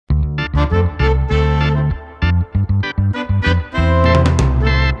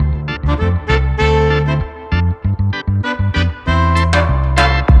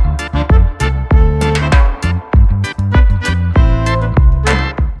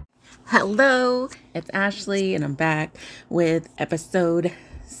Hello, it's Ashley, and I'm back with episode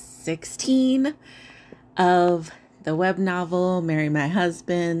 16 of the web novel Marry My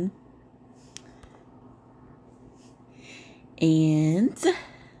Husband. And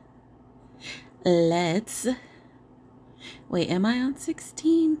let's... Wait, am I on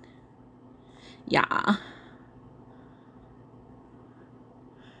 16? Yeah.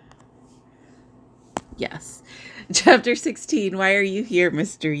 Yes. Chapter 16, Why Are You Here,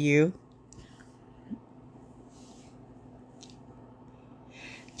 Mr. Yu?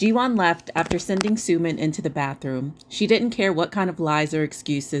 Jiwon left after sending Sumin into the bathroom. She didn't care what kind of lies or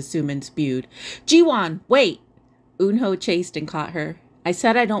excuses Sumin spewed. Jiwon, wait! Eunho chased and caught her. I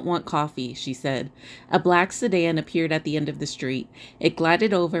said I don't want coffee, she said. A black sedan appeared at the end of the street. It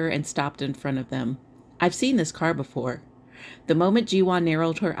glided over and stopped in front of them. I've seen this car before. The moment Jiwon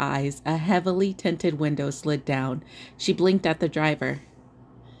narrowed her eyes, a heavily tinted window slid down. She blinked at the driver.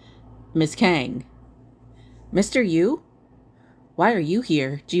 Miss Kang. Mr. Yu? Why are you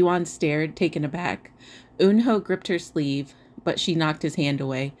here? Jiwon stared, taken aback. Eunho gripped her sleeve, but she knocked his hand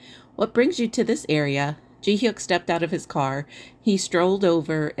away. What brings you to this area? Ji-hyuk stepped out of his car. He strolled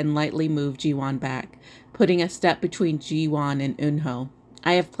over and lightly moved Jiwon back, putting a step between Jiwon and Eunho.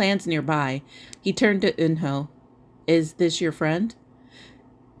 I have plans nearby. He turned to Eunho. Is this your friend?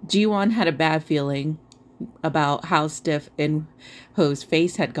 Jiwon had a bad feeling about how stiff Eunho's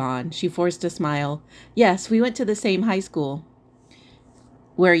face had gone. She forced a smile. Yes, we went to the same high school.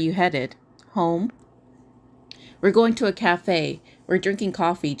 Where are you headed? Home? We're going to a cafe. We're drinking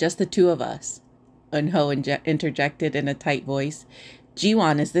coffee, just the two of us. Eunho interjected in a tight voice.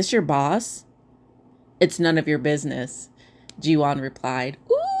 Jiwon, is this your boss? It's none of your business, Jiwon replied.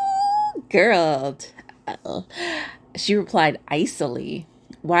 Ooh, girl. She replied icily.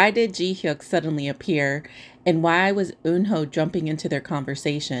 Why did Ji-hyuk suddenly appear, and why was Eunho jumping into their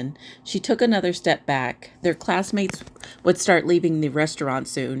conversation? She took another step back. Their classmates would start leaving the restaurant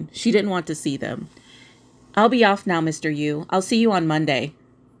soon. She didn't want to see them. I'll be off now, Mr. Yu. I'll see you on Monday.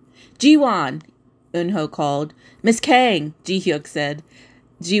 Jiwon, Eunho called. Miss Kang, Ji-hyuk said.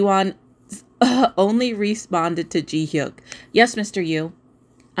 Jiwon only responded to Ji-hyuk. Yes, Mr. Yu.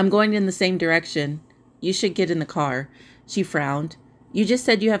 I'm going in the same direction. You should get in the car. She frowned. You just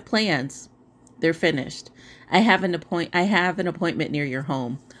said you have plans. They're finished. I have an appointment near your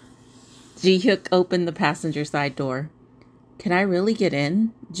home. Ji-hyuk opened the passenger side door. Can I really get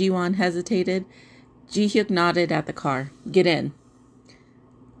in? Jiwon hesitated. Ji-hyuk nodded at the car. Get in.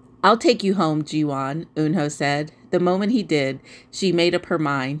 I'll take you home, Jiwon, Eunho said. The moment he did, she made up her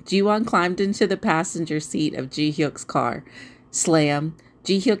mind. Jiwon climbed into the passenger seat of Ji-hyuk's car. Slam.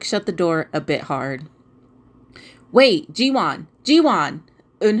 Ji-hyuk shut the door a bit hard. Wait, Jiwon! Jiwon!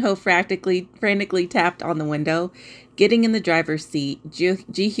 Eunho frantically tapped on the window. Getting in the driver's seat,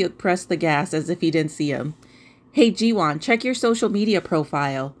 Ji-hyuk pressed the gas as if he didn't see him. Hey, Jiwon, check your social media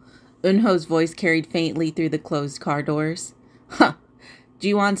profile. Eunho's voice carried faintly through the closed car doors. Huh.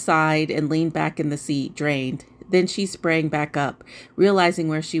 Jiwon sighed and leaned back in the seat, drained. Then she sprang back up, realizing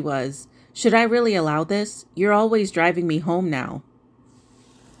where she was. Should I really allow this? You're always driving me home now.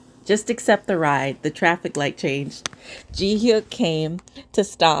 Just accept the ride. The traffic light changed. Ji-hyuk came to a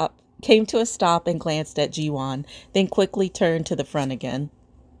stop and glanced at Jiwon, then quickly turned to the front again.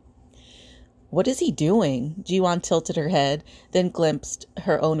 What is he doing? Jiwon tilted her head, then glimpsed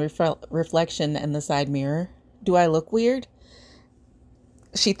her own reflection in the side mirror. Do I look weird?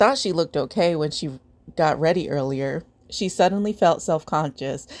 She thought she looked okay when she got ready earlier. She suddenly felt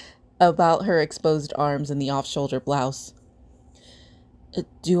self-conscious about her exposed arms in the off-shoulder blouse.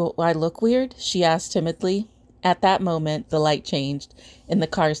 Do I look weird? She asked timidly. At that moment, the light changed, and the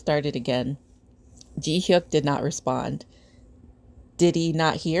car started again. Ji-hyuk did not respond. Did he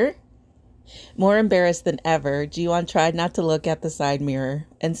not hear? More embarrassed than ever, Jiwon tried not to look at the side mirror.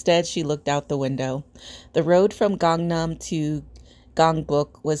 Instead, she looked out the window. The road from Gangnam to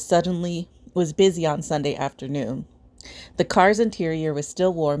Gongbuk was busy on Sunday afternoon. The car's interior was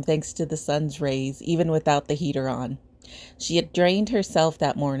still warm thanks to the sun's rays, even without the heater on. She had drained herself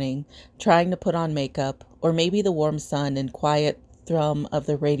that morning, trying to put on makeup, or maybe the warm sun and quiet thrum of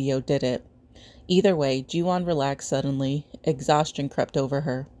the radio did it. Either way, Jiwon relaxed suddenly. Exhaustion crept over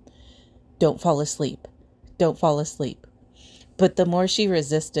her. Don't fall asleep. Don't fall asleep. But the more she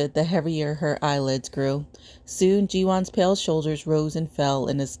resisted, the heavier her eyelids grew. Soon, Jiwon's pale shoulders rose and fell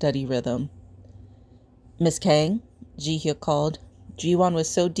in a steady rhythm. Miss Kang? Ji-hyuk called. Jiwon was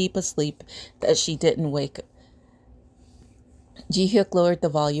so deep asleep that she didn't wake. Ji-hyuk lowered the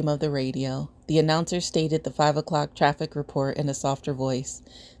volume of the radio. The announcer stated the 5 o'clock traffic report in a softer voice.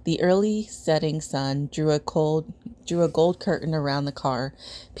 The early setting sun drew a gold curtain around the car.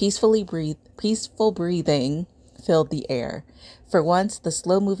 Peaceful breathing filled the air. For once, the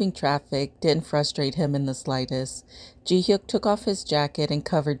slow-moving traffic didn't frustrate him in the slightest. Ji-hyuk took off his jacket and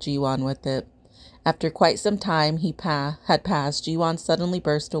covered Ji-won with it. After quite some time had passed, Ji-won suddenly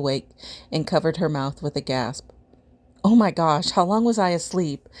burst awake and covered her mouth with a gasp. Oh my gosh, how long was I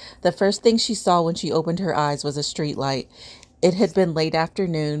asleep? The first thing she saw when she opened her eyes was a street light. It had been late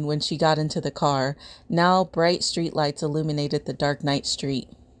afternoon when she got into the car. Now bright street lights illuminated the dark night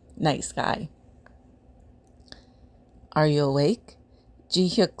sky. Are you awake?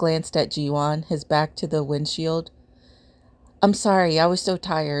 Ji-hyuk glanced at Ji-won, his back to the windshield. I'm sorry, I was so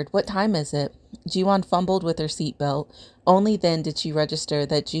tired. What time is it? Ji-won fumbled with her seatbelt. Only then did she register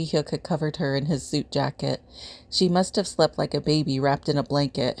that Ji-hyuk had covered her in his suit jacket. She must have slept like a baby wrapped in a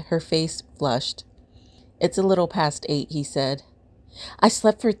blanket. Her face flushed. It's a little past 8, he said. I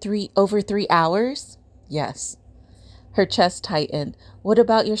slept for over 3 hours? Yes. Her chest tightened. What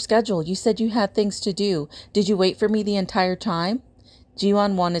about your schedule? You said you had things to do. Did you wait for me the entire time?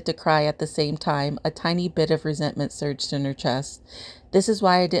 Ji-won wanted to cry at the same time. A tiny bit of resentment surged in her chest. This is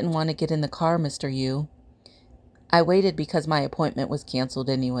why I didn't want to get in the car, Mr. Yu. I waited because my appointment was canceled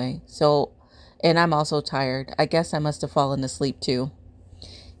anyway. And I'm also tired. I guess I must have fallen asleep too.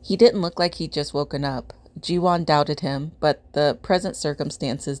 He didn't look like he'd just woken up. Ji-won doubted him, but the present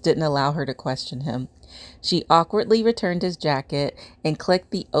circumstances didn't allow her to question him. She awkwardly returned his jacket and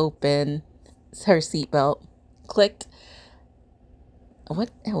clicked her seatbelt.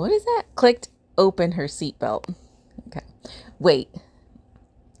 What is that? Clicked open her seatbelt. Okay. Wait.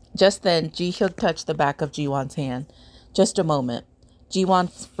 Just then, Ji-hyuk touched the back of Ji-won's hand. Just a moment. Ji-won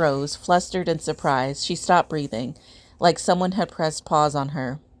froze, flustered and surprised. She stopped breathing, like someone had pressed pause on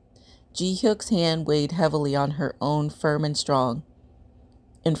her. Ji-hyuk's hand weighed heavily on her own, firm and strong.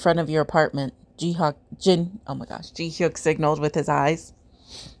 In front of your apartment, Ji-hyuk signaled with his eyes.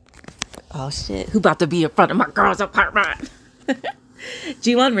 Oh shit, who about to be in front of my girl's apartment?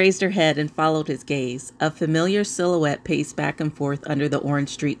 Ji-won raised her head and followed his gaze. A familiar silhouette paced back and forth under the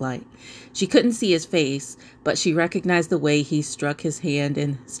orange streetlight. She couldn't see his face, but she recognized the way he stuck his hand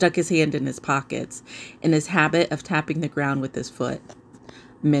in his pockets, and his habit of tapping the ground with his foot.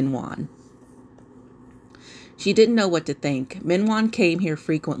 Minwon. She didn't know what to think. Minwon came here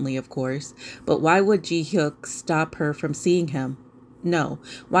frequently, of course, but why would Ji-hyuk stop her from seeing him? No,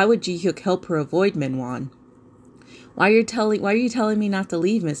 why would Ji-hyuk help her avoid Minwon? Why are you telling me not to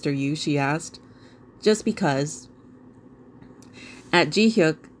leave, Mr. Yu? She asked. Just because.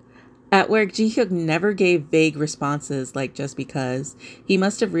 At work, Ji-hyuk never gave vague responses like just because. He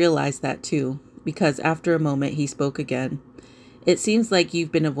must have realized that too, because after a moment he spoke again. It seems like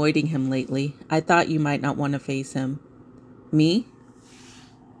you've been avoiding him lately. I thought you might not want to face him. Me?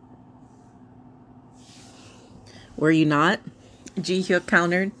 Were you not? Ji-hyuk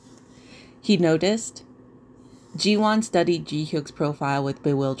countered. He noticed. Ji-won studied Ji-hyuk's profile with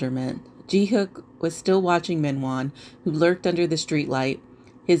bewilderment. Ji-hyuk was still watching Minwon, who lurked under the streetlight.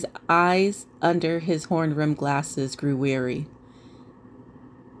 His eyes under his horn-rimmed glasses grew weary.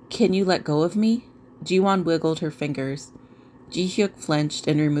 Can you let go of me? Ji-won wiggled her fingers. Ji-hyuk flinched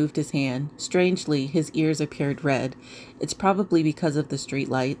and removed his hand. Strangely, his ears appeared red. It's probably because of the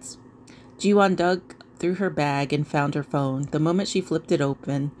streetlights. Ji-won dug through her bag and found her phone. The moment she flipped it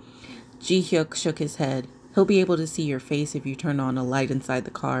open, Ji-hyuk shook his head. He'll be able to see your face if you turn on a light inside the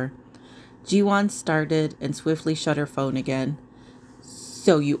car. Ji-won started and swiftly shut her phone again.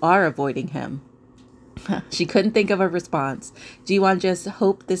 So you are avoiding him. She couldn't think of a response. Ji-won just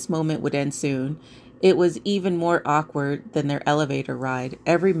hoped this moment would end soon. It was even more awkward than their elevator ride.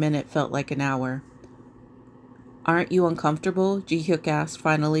 Every minute felt like an hour. Aren't you uncomfortable? Ji-hyuk asked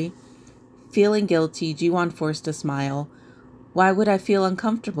finally. Feeling guilty, Ji-won forced a smile. Why would I feel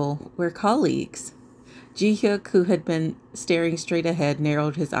uncomfortable? We're colleagues. Ji-hyuk, who had been staring straight ahead,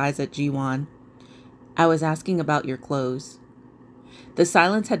 narrowed his eyes at Ji-won. I was asking about your clothes. The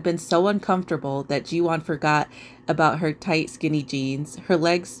silence had been so uncomfortable that Ji-won forgot about her tight, skinny jeans. Her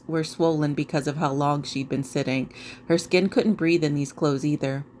legs were swollen because of how long she'd been sitting. Her skin couldn't breathe in these clothes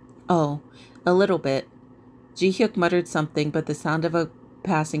either. Oh, a little bit. Ji-hyuk muttered something, but the sound of a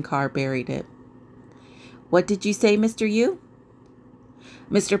passing car buried it. What did you say, Mr. Yu?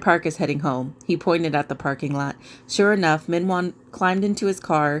 Mr. Park is heading home. He pointed at the parking lot. Sure enough, Minwon climbed into his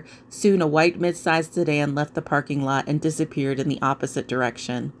car. Soon a white mid-sized sedan left the parking lot and disappeared in the opposite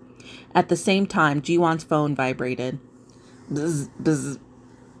direction. At the same time, Ji-won's phone vibrated. Bzz, bzz.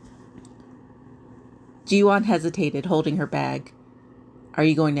 Ji-won hesitated, holding her bag. Are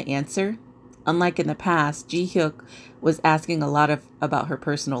you going to answer? Unlike in the past, Ji-hyuk was asking a lot about her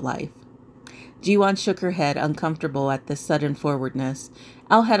personal life. Ji-won shook her head, uncomfortable at this sudden forwardness.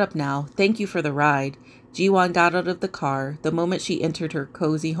 I'll head up now. Thank you for the ride. Ji-won got out of the car. The moment she entered her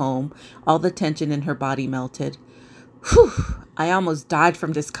cozy home, all the tension in her body melted. Whew! I almost died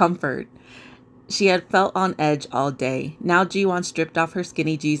from discomfort. She had felt on edge all day. Now Ji-won stripped off her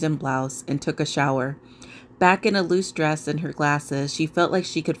skinny jeans and blouse and took a shower. Back in a loose dress and her glasses, she felt like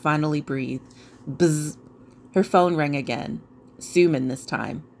she could finally breathe. Bzz. Her phone rang again. Sumin this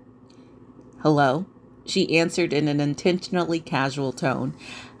time. Hello? She answered in an intentionally casual tone.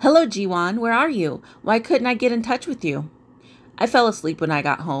 Hello, Ji-won. Where are you? Why couldn't I get in touch with you? I fell asleep when I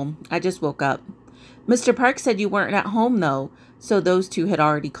got home. I just woke up. Mr. Park said you weren't at home, though, so those two had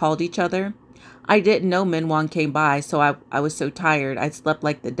already called each other. I didn't know Minwon came by, so I was so tired I slept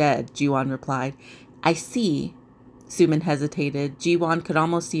like the dead, Ji-won replied. I see. Sumin hesitated. Ji-won could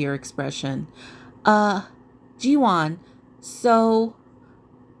almost see her expression. Ji-won, so...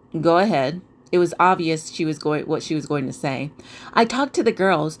 Go ahead. It was obvious what she was going to say. I talked to the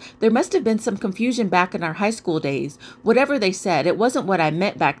girls. There must have been some confusion back in our high school days. Whatever they said, it wasn't what I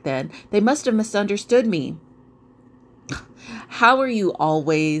meant back then. They must have misunderstood me. How are you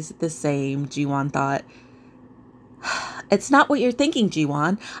always the same, Ji-won thought. It's not what you're thinking,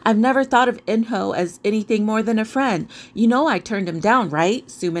 Ji-won. I've never thought of In-ho as anything more than a friend. You know I turned him down, right?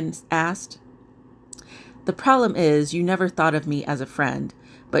 Sumin asked. The problem is you never thought of me as a friend.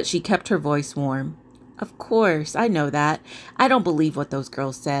 But she kept her voice warm. Of course, I know that. I don't believe what those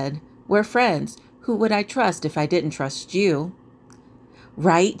girls said. We're friends. Who would I trust if I didn't trust you?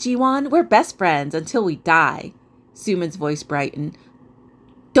 Right, Ji-won? We're best friends until we die. Sumin's voice brightened.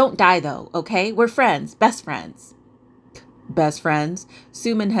 Don't die, though, okay? We're friends. Best friends. Best friends?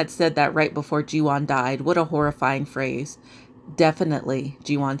 Sumin had said that right before Ji-won died. What a horrifying phrase. Definitely,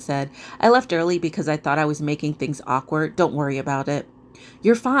 Ji-won said. I left early because I thought I was making things awkward. Don't worry about it.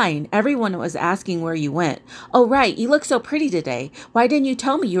 You're fine. Everyone was asking where you went. Oh, right. You look so pretty today. Why didn't you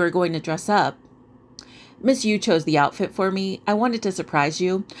tell me you were going to dress up? Miss Yu chose the outfit for me. I wanted to surprise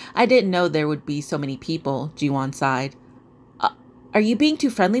you. I didn't know there would be so many people, Ji-won sighed. Are you being too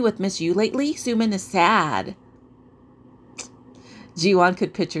friendly with Miss Yu lately? Sumin is sad. Ji-won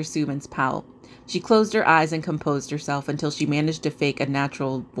could picture Sumin's pout. She closed her eyes and composed herself until she managed to fake a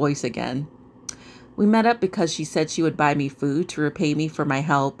natural voice again. We met up because she said she would buy me food to repay me for my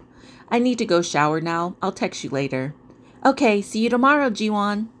help. I need to go shower now. I'll text you later. Okay, see you tomorrow,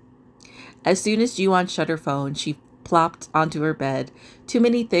 Ji-won. As soon as Ji-won shut her phone, she plopped onto her bed. Too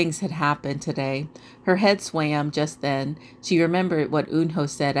many things had happened today. Her head swam just then. She remembered what Eun-ho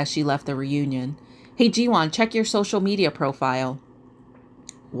said as she left the reunion. Hey, Ji-won, check your social media profile.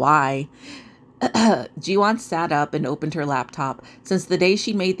 Why? Ji-won sat up and opened her laptop. Since the day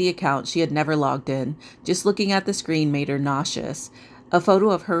she made the account, she had never logged in. Just looking at the screen made her nauseous. A photo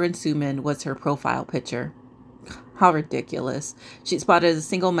of her and Sumin was her profile picture. How ridiculous. She spotted a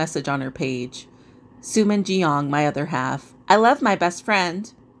single message on her page. Sumin Jeong, my other half. I love my best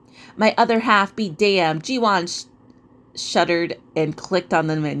friend. My other half be damned. Ji-won shuddered and clicked on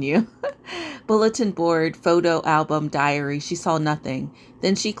the menu. Bulletin board, photo album, diary. She saw nothing.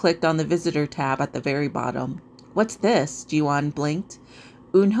 Then she clicked on the visitor tab at the very bottom. What's this? Ji-won blinked.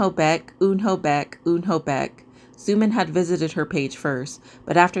 Eun-ho Baek, Eun-ho Baek, Eun-ho Baek. Sumin had visited her page first,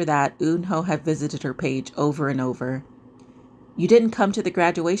 but after that, Eun-ho had visited her page over and over. You didn't come to the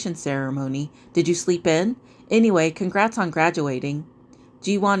graduation ceremony. Did you sleep in? Anyway, congrats on graduating.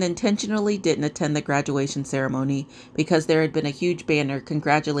 Ji-won intentionally didn't attend the graduation ceremony because there had been a huge banner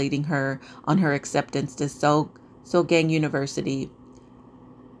congratulating her on her acceptance to Sogang University.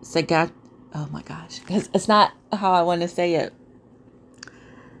 Oh my gosh, because it's not how I want to say it.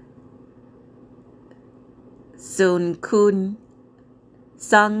 Sungkyunhwan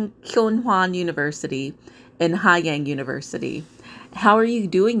University and Haiyang University. How are you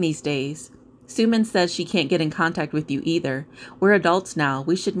doing these days? Sumin says she can't get in contact with you either. We're adults now.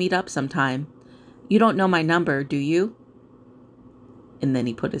 We should meet up sometime. You don't know my number, do you? And then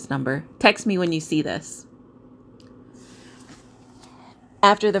he put his number. Text me when you see this.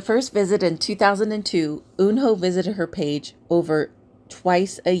 After the first visit in 2002, Eun-ho visited her page over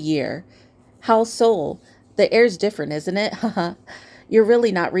twice a year. How Seoul? The air's different, isn't it? Haha. You're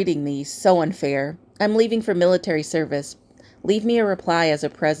really not reading these. So unfair. I'm leaving for military service. Leave me a reply as a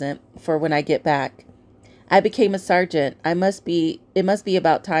present for when I get back. I became a sergeant. It must be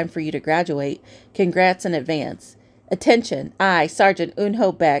about time for you to graduate. Congrats in advance. Attention. I, Sergeant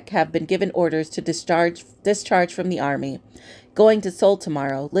Eun-ho Baek, have been given orders to discharge from the army. Going to Seoul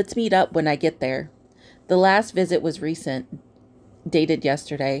tomorrow. Let's meet up when I get there. The last visit was recent, dated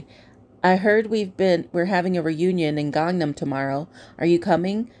yesterday. I heard we're having a reunion in Gangnam tomorrow. Are you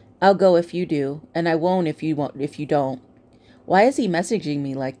coming? I'll go if you do, and I won't if you don't. Why is he messaging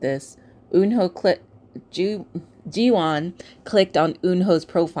me like this? Eunho clicked. Jiwon clicked on Eunho's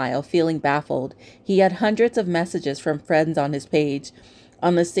profile, feeling baffled. He had hundreds of messages from friends on his page,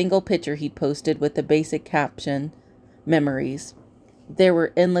 on the single picture he'd posted with the basic caption, "Memories." There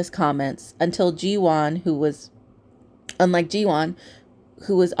were endless comments until unlike Jiwon,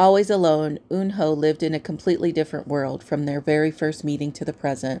 who was always alone, Eunho lived in a completely different world from their very first meeting to the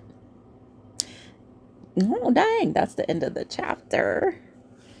present. Oh, dang, that's the end of the chapter.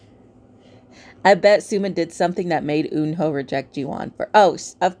 I bet Suman did something that made Eunho reject Jiwon for... Oh,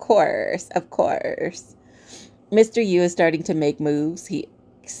 of course. Mr. Yu is starting to make moves. He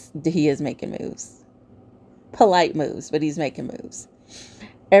is making moves. Polite moves, but he's making moves.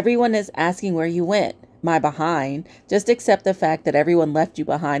 Everyone is asking where you went. My behind. Just accept the fact that everyone left you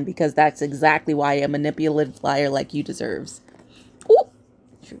behind because that's exactly why a manipulative liar like you deserves. Ooh,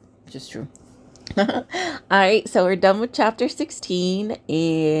 true. Just true. All right, so we're done with chapter 16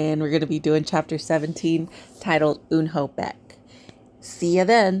 and we're going to be doing chapter 17 titled Eunho Baek. See ya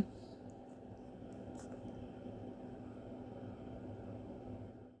then.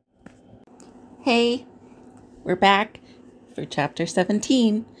 Hey, we're back for chapter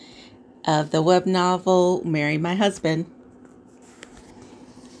 17 of the web novel Marry My Husband.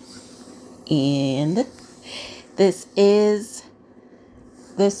 And this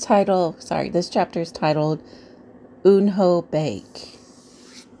chapter is titled Eunho Baek.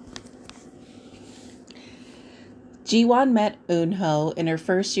 Jiwon met Eunho in her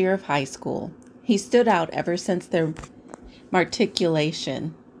first year of high school. He stood out ever since their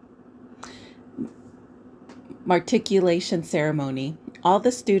matriculation ceremony. All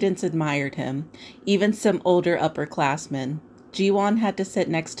the students admired him, even some older upperclassmen. Jiwon had to sit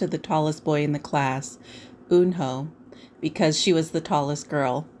next to the tallest boy in the class, Eunho, because she was the tallest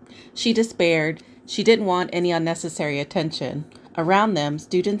girl. She despaired. She didn't want any unnecessary attention. Around them,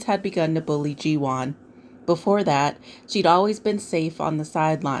 students had begun to bully Jiwon. Before that, she'd always been safe on the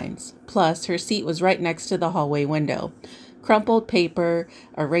sidelines. Plus, her seat was right next to the hallway window. Crumpled paper,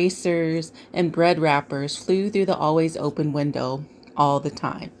 erasers, and bread wrappers flew through the always open window all the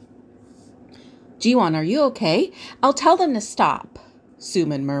time. Jiwon, are you okay? I'll tell them to stop,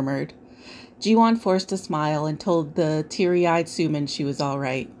 Suman murmured. Jiwon forced a smile and told the teary-eyed Suman she was all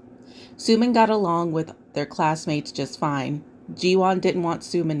right. Suman got along with their classmates just fine. Jiwon didn't want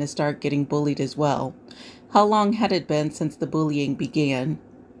Suman to start getting bullied as well. How long had it been since the bullying began?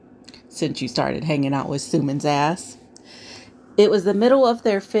 Since you started hanging out with Suman's ass. It was the middle of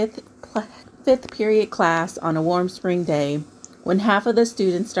their fifth period class on a warm spring day when half of the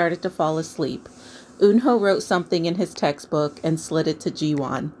students started to fall asleep. Eunho wrote something in his textbook and slid it to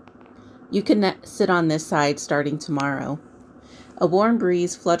Jiwon. You can sit on this side starting tomorrow. A warm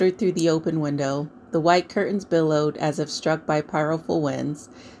breeze fluttered through the open window. The white curtains billowed as if struck by powerful winds.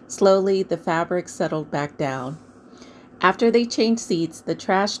 Slowly, the fabric settled back down. After they changed seats, the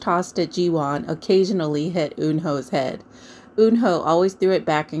trash tossed at Jiwon occasionally hit Eunho's head. Eunho always threw it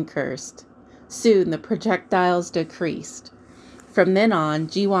back and cursed. Soon, the projectiles decreased. From then on,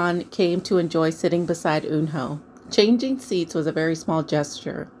 Jiwon came to enjoy sitting beside Eunho. Changing seats was a very small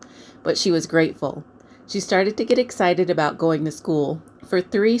gesture, but she was grateful. She started to get excited about going to school. For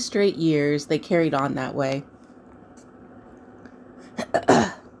 3 straight years, they carried on that way.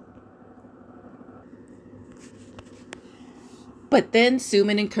 But then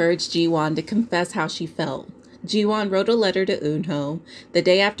Suman encouraged Jiwon to confess how she felt. Jiwon wrote a letter to Eunho. The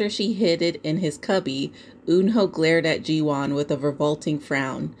day after she hid it in his cubby, Eunho glared at Jiwon with a revolting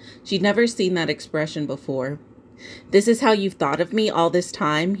frown. She'd never seen that expression before. This is how you've thought of me all this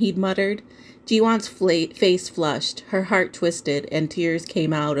time, he'd muttered. Jiwon's face flushed, her heart twisted, and tears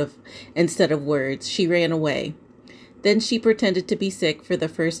came out instead of words. She ran away. Then she pretended to be sick for the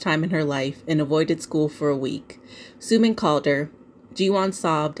first time in her life and avoided school for a week. Suman called her. Jiwon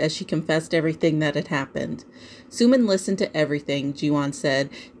sobbed as she confessed everything that had happened. Suman listened to everything, Jiwon said.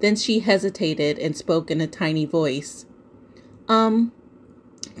 Then she hesitated and spoke in a tiny voice. Jiwon,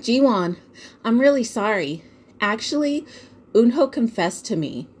 I'm really sorry. Actually, Eunho confessed to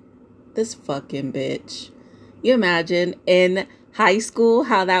me. This fucking bitch. You imagine in high school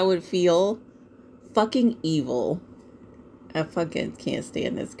how that would feel? Fucking evil. I fucking can't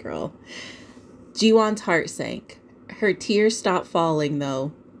stand this girl. Jiwon's heart sank. Her tears stopped falling,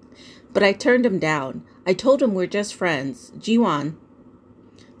 though. But I turned him down. I told him we're just friends. Jiwon.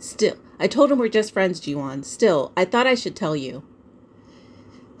 I told him we're just friends, Jiwon. Still, I thought I should tell you.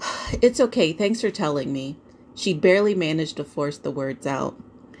 It's okay. Thanks for telling me. She barely managed to force the words out.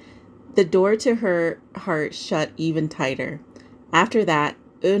 The door to her heart shut even tighter. After that,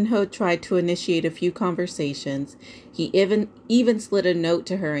 Eunho tried to initiate a few conversations. He even slid a note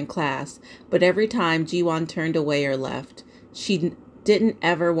to her in class, but every time Jiwon turned away or left. She didn't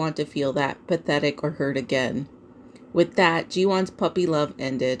ever want to feel that pathetic or hurt again. With that, Jiwon's puppy love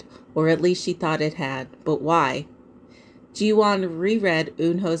ended, or at least she thought it had. But why? Jiwon reread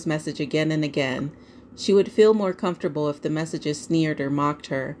Eunho's message again and again. She would feel more comfortable if the messages sneered or mocked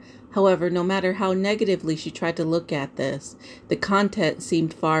her. However, no matter how negatively she tried to look at this, the content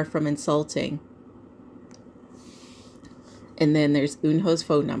seemed far from insulting. And then there's Eunho's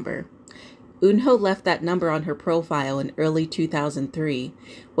phone number. Eunho left that number on her profile in early 2003.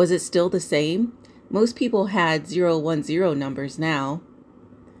 Was it still the same? Most people had 010 numbers now.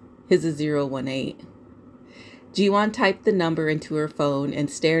 His is 018. Jiwon typed the number into her phone and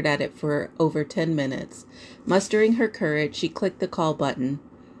stared at it for over 10 minutes. Mustering her courage, she clicked the call button.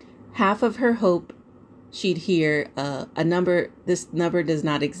 Half of her hope she'd hear this number does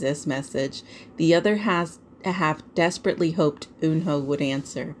not exist message. The other half desperately hoped Eunho would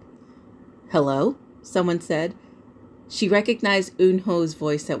answer. Hello? Someone said. She recognized Eunho's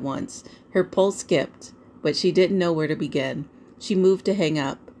voice at once. Her pulse skipped, but she didn't know where to begin. She moved to hang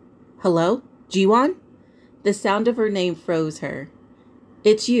up. Hello? Jiwon? The sound of her name froze her.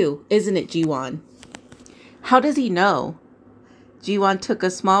 It's you, isn't it, Jiwon? How does he know? Jiwon took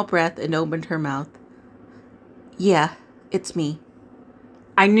a small breath and opened her mouth. Yeah, it's me.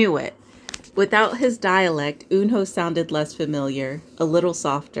 I knew it. Without his dialect, Eunho sounded less familiar, a little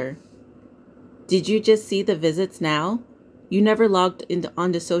softer. Did you just see the visits now? You never logged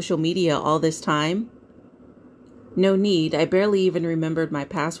onto social media all this time? No need. I barely even remembered my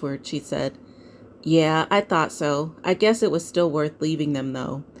password, she said. Yeah, I thought so. I guess it was still worth leaving them,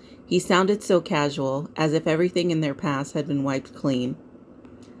 though. He sounded so casual, as if everything in their past had been wiped clean.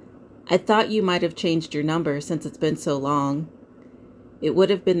 I thought you might have changed your number since it's been so long. It would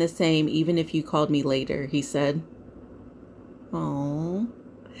have been the same even if you called me later, he said. Oh.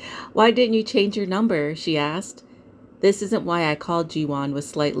 Why didn't you change your number? She asked. This isn't why I called. Jiwon was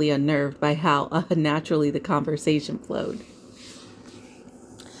slightly unnerved by how unnaturally the conversation flowed.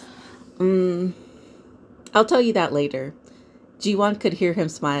 I'll tell you that later. Jiwon could hear him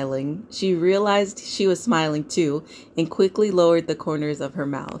smiling. She realized she was smiling too and quickly lowered the corners of her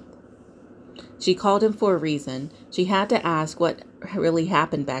mouth. She called him for a reason. She had to ask what really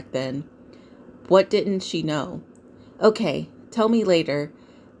happened back then. What didn't she know? Okay, tell me later.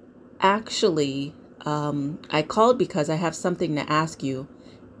 Actually, I called because I have something to ask you.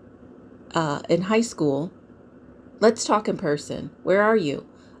 In high school, let's talk in person. Where are you?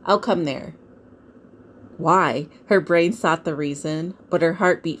 I'll come there. Why? Her brain sought the reason, but her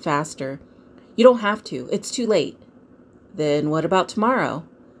heart beat faster. You don't have to. It's too late. Then what about tomorrow?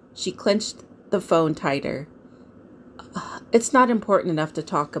 She clenched the phone tighter. It's not important enough to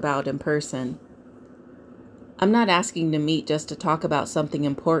talk about in person. I'm not asking to meet just to talk about something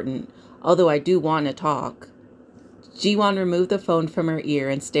important, although I do want to talk. Jiwon removed the phone from her ear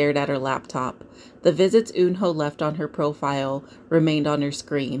and stared at her laptop. The visits Eunho left on her profile remained on her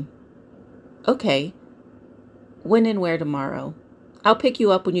screen. Okay. When and where tomorrow? I'll pick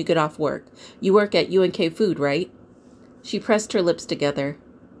you up when you get off work. You work at UNK Food, right? She pressed her lips together.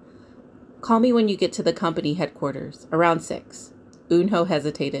 Call me when you get to the company headquarters, around 6. Eunho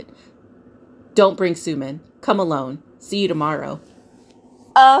hesitated. Don't bring Sumin. Come alone. See you tomorrow.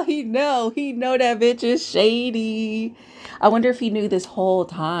 Oh, he know that bitch is shady. I wonder if he knew this whole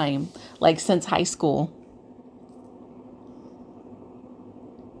time, like since high school.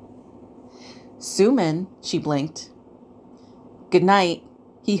 Sumin, she blinked. Good night.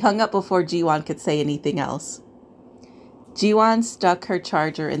 He hung up before Jiwon could say anything else. Jiwon stuck her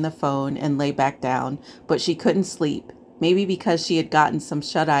charger in the phone and lay back down, but she couldn't sleep, maybe because she had gotten some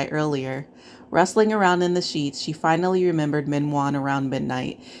shut-eye earlier. Rustling around in the sheets, she finally remembered Minwon around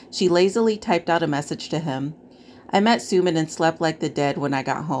midnight. She lazily typed out a message to him. I met Sumin and slept like the dead when I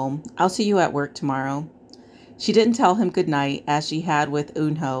got home. I'll see you at work tomorrow. She didn't tell him good night, as she had with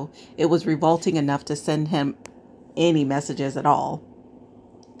Eunho. It was revolting enough to send him any messages at all.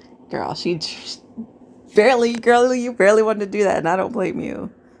 Girl, you barely wanted to do that, and I don't blame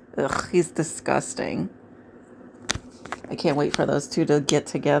you. Ugh, he's disgusting. I can't wait for those two to get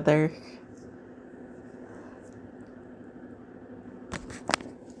together.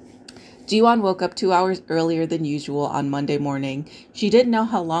 Jiwon woke up 2 hours earlier than usual on Monday morning. She didn't know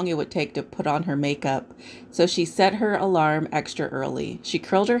how long it would take to put on her makeup, so she set her alarm extra early. She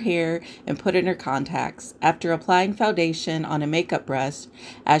curled her hair and put in her contacts. After applying foundation on a makeup brush,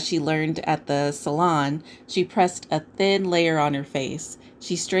 as she learned at the salon, she pressed a thin layer on her face.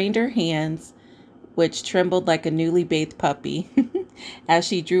 She strained her hands, which trembled like a newly bathed puppy, as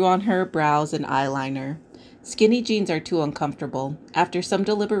she drew on her brows and eyeliner. Skinny jeans are too uncomfortable. After some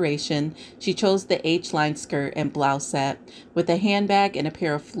deliberation, she chose the H-line skirt and blouse set with a handbag and a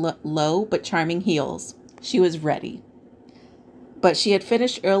pair of low but charming heels. She was ready. But she had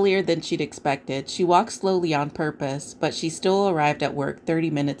finished earlier than she'd expected. She walked slowly on purpose, but she still arrived at work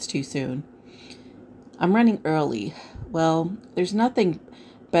 30 minutes too soon. I'm running early. Well, there's nothing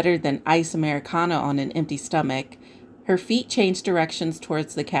better than iced Americano on an empty stomach. Her feet changed directions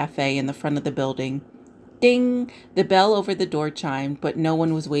towards the cafe in the front of the building. Ding! The bell over the door chimed, but no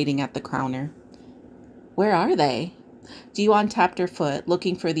one was waiting at the counter. Where are they? Jiwon tapped her foot,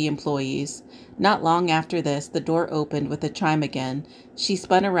 looking for the employees. Not long after this, the door opened with a chime again. She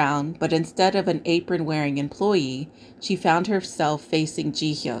spun around, but instead of an apron-wearing employee, she found herself facing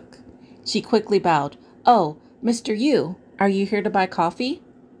Ji-hyuk. She quickly bowed. Oh, Mr. Yu, are you here to buy coffee?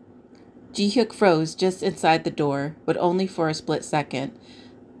 Ji-hyuk froze just inside the door, but only for a split second.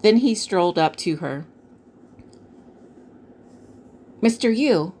 Then he strolled up to her. Mr.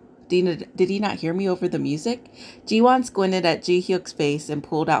 Yu, did he not hear me over the music? Jiwon squinted at Ji-hyuk's face and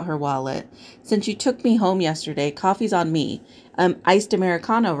pulled out her wallet. Since you took me home yesterday, coffee's on me. Iced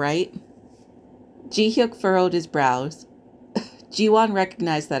Americano, right? Ji-hyuk furrowed his brows. Jiwon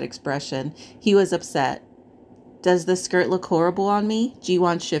recognized that expression. He was upset. Does the skirt look horrible on me?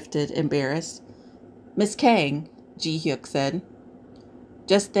 Jiwon shifted, embarrassed. Miss Kang, Ji-hyuk said.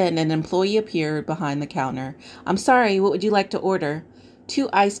 Just then, an employee appeared behind the counter. I'm sorry, what would you like to order? 2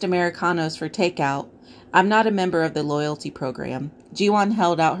 iced Americanos for takeout. I'm not a member of the loyalty program. Jiwon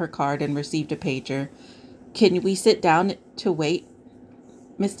held out her card and received a pager. Can we sit down to wait?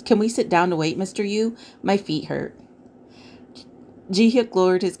 Mr. Yu? My feet hurt. Ji-hyuk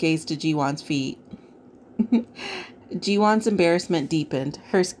lowered his gaze to Jiwon's feet. Jiwon's embarrassment deepened.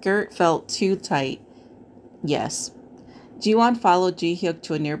 Her skirt felt too tight. Yes. Jiwon followed Ji-hyuk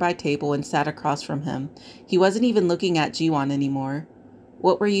to a nearby table and sat across from him. He wasn't even looking at Jiwon anymore.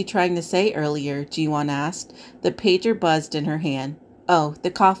 What were you trying to say earlier? Jiwon asked. The pager buzzed in her hand. Oh,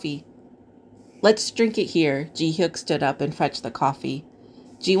 the coffee. Let's drink it here. Ji-hyuk stood up and fetched the coffee.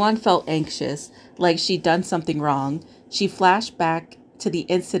 Jiwon felt anxious, like she'd done something wrong. She flashed back to the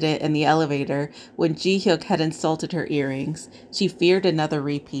incident in the elevator when Ji-hyuk had insulted her earrings. She feared another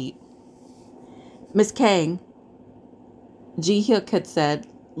repeat. Miss Kang, Ji-hyuk had said,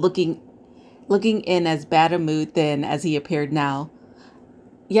 looking in as bad a mood then as he appeared now.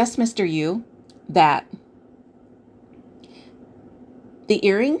 Yes, Mr. Yu. That. The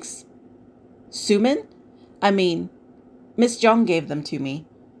earrings? Sumin? Miss Jung gave them to me.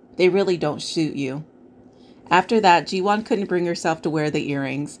 They really don't suit you. After that, Jiwon couldn't bring herself to wear the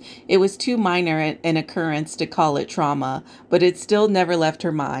earrings. It was too minor an occurrence to call it trauma, but it still never left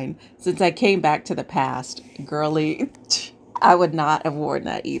her mind. Since I came back to the past, girly, I would not have worn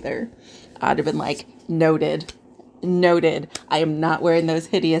that either. I'd have been like, noted. I am not wearing those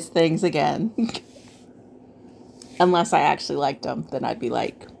hideous things again. Unless I actually liked them, then I'd be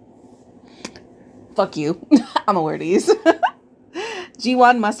like, fuck you. I'm gonna wear these.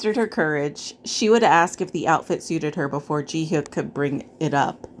 Jiwon mustered her courage. She would ask if the outfit suited her before Ji-hyuk could bring it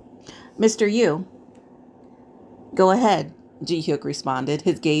up. Mr. Yu. Go ahead, Ji-hyuk responded.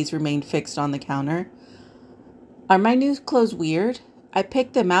 His gaze remained fixed on the counter. Are my new clothes weird? I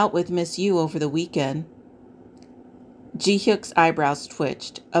picked them out with Miss Yu over the weekend. Ji-hyuk's eyebrows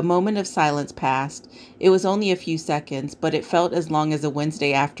twitched. A moment of silence passed. It was only a few seconds, but it felt as long as a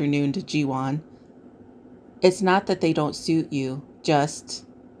Wednesday afternoon to Jiwon. It's not that they don't suit you, just...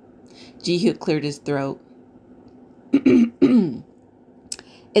 Ji-hyuk cleared his throat.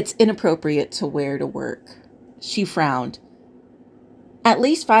 It's inappropriate to wear to work. She frowned. At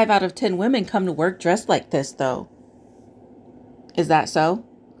least 5 out of 10 women come to work dressed like this, though. Is that so?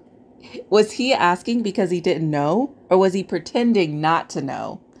 Was he asking because he didn't know, or was he pretending not to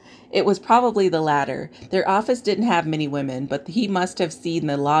know? It was probably the latter. Their office didn't have many women, but he must have seen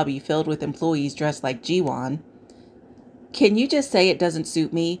the lobby filled with employees dressed like Jiwon. Can you just say it doesn't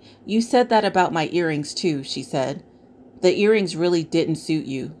suit me? You said that about my earrings too, she said. The earrings really didn't suit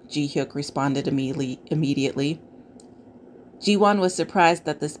you, Ji-hyuk responded immediately. Jiwon was surprised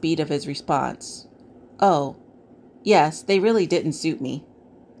at the speed of his response. Oh, yes, they really didn't suit me.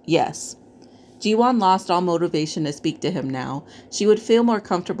 Yes. Jiwon lost all motivation to speak to him now. She would feel more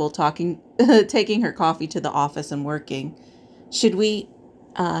comfortable taking her coffee to the office and working. Should we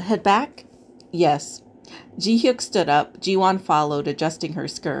head back? Yes. Ji-hyuk stood up. Jiwon followed, adjusting her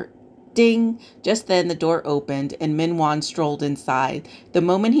skirt. Ding! Just then the door opened and Min-won strolled inside. The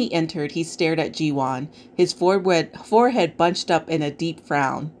moment he entered, he stared at Jiwon, his forehead bunched up in a deep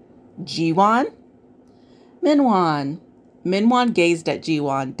frown. Jiwon? Min-won. Min-won gazed at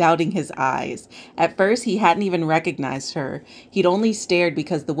Jiwon, doubting his eyes. At first, he hadn't even recognized her. He'd only stared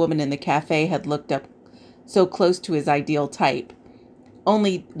because the woman in the cafe had looked up so close to his ideal type.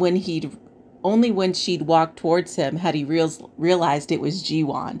 Only when she'd walked towards him had he realized it was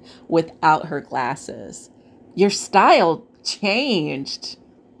Jiwon, without her glasses. Your style changed.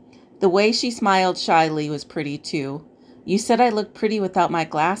 The way she smiled shyly was pretty too. You said I looked pretty without my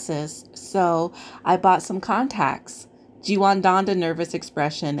glasses, so I bought some contacts. Jiwon donned a nervous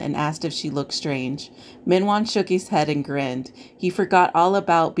expression and asked if she looked strange. Min-won shook his head and grinned. He forgot all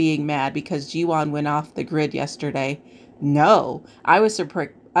about being mad because Jiwon went off the grid yesterday. No, I was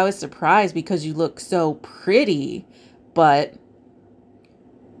surprised because you look so pretty. But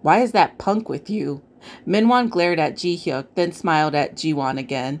why is that punk with you? Min-won glared at Ji-hyuk, then smiled at Jiwon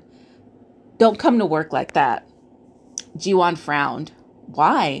again. Don't come to work like that. Jiwon frowned.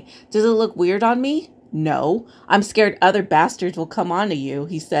 Why? Does it look weird on me? No, I'm scared other bastards will come onto you,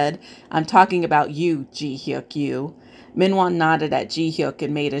 he said. I'm talking about you, Ji-hyuk, you. Min-won nodded at Ji-hyuk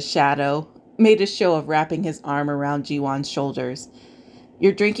and made a show of wrapping his arm around Jiwon's shoulders.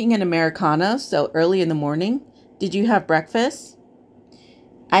 You're drinking an Americano so early in the morning? Did you have breakfast?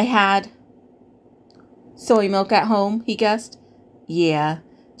 I had soy milk at home, he guessed. Yeah,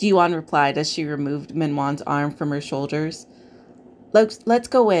 Jiwon replied as she removed Min-won's arm from her shoulders. Let's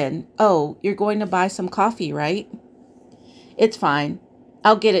go in. Oh, you're going to buy some coffee, right? It's fine.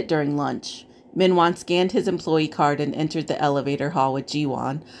 I'll get it during lunch. Min-won scanned his employee card and entered the elevator hall with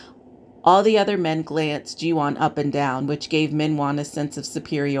Jiwon. All the other men glanced Jiwon up and down, which gave Min-won a sense of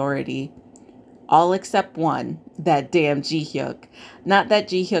superiority. All except one, that damn Ji-hyuk. Not that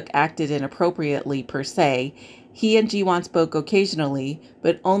Ji-hyuk acted inappropriately per se. He and Jiwon spoke occasionally,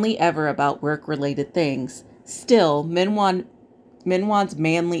 but only ever about work-related things. Still, Min-won's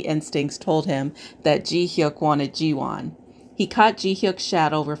manly instincts told him that Ji-hyuk wanted Jiwon. He caught Ji-hyuk's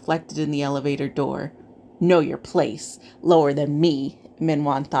shadow reflected in the elevator door. Know your place. Lower than me,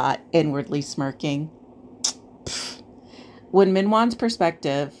 Min-won thought, inwardly smirking. From Min-won's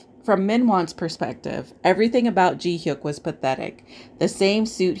perspective, everything about Ji-hyuk was pathetic. The same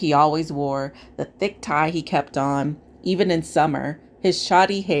suit he always wore, the thick tie he kept on, even in summer, his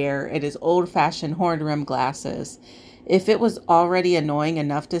shoddy hair, and his old-fashioned horn-rimmed glasses. It was already annoying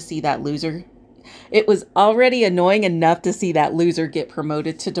enough to see that loser get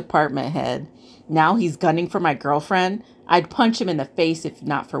promoted to department head. Now he's gunning for my girlfriend. I'd punch him in the face if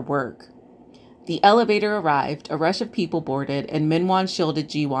not for work. The elevator arrived, a rush of people boarded, and Min-won shielded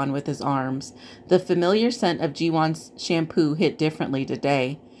Jiwon with his arms. The familiar scent of Jiwon's shampoo hit differently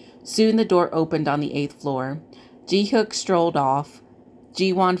today. Soon the door opened on the 8th floor. Ji-hyuk strolled off.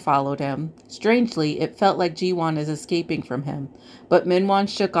 Jiwon followed him. Strangely, it felt like Jiwon is escaping from him, but Min-won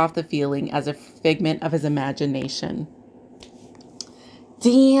shook off the feeling as a figment of his imagination.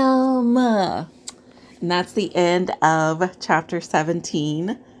 Damn! And that's the end of chapter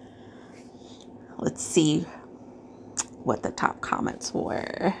 17. Let's see what the top comments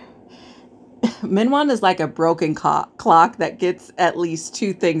were. Min-won is like a broken clock that gets at least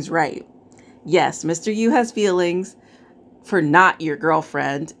 2 things right. Yes, Mr. Yu has feelings for not your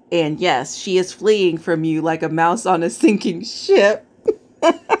girlfriend. And yes, she is fleeing from you like a mouse on a sinking ship.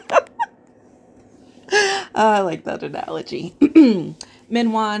 I like that analogy.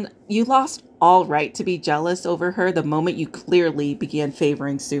 Min-won, you lost all right to be jealous over her the moment you clearly began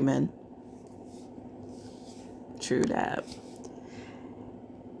favoring Sumin. True that.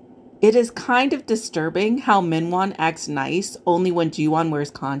 It is kind of disturbing how Min-won acts nice only when Jiwon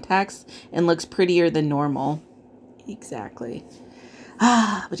wears contacts and looks prettier than normal. Exactly.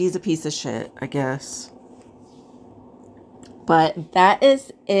 But he's a piece of shit, I guess. But that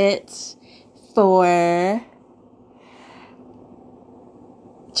is it for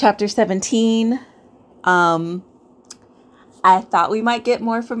chapter 17. I thought we might get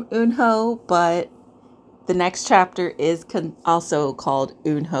more from Eunho, but the next chapter is also called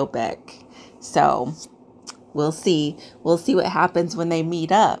Eunho Baek. So we'll see. We'll see what happens when they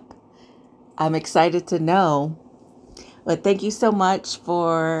meet up. I'm excited to know. But thank you so much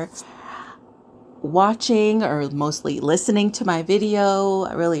for watching, or mostly listening to my video.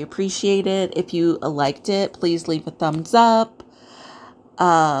 I really appreciate it. If you liked it, please leave a thumbs up.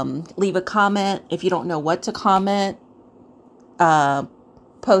 Leave a comment. If you don't know what to comment,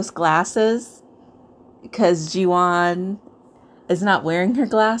 post glasses, because Jiwon is not wearing her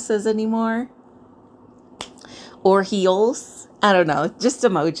glasses anymore. Or heels. I don't know. Just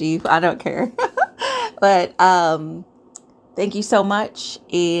emoji. I don't care. But thank you so much.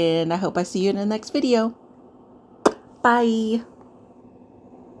 And I hope I see you in the next video. Bye.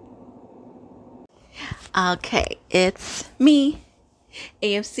 Okay, it's me,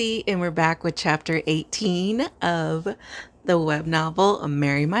 AFC, and we're back with chapter 18 of the web novel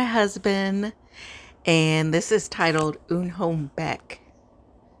Marry My Husband. And this is titled Unhome Back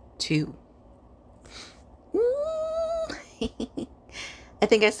 2. I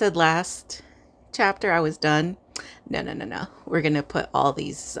think I said last chapter I was done. No. We're going to put all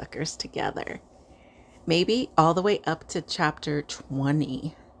these suckers together. Maybe all the way up to chapter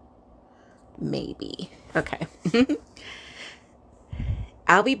 20. Maybe. Okay.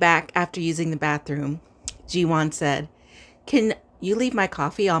 I'll be back after using the bathroom. Jiwon said, "Can you leave my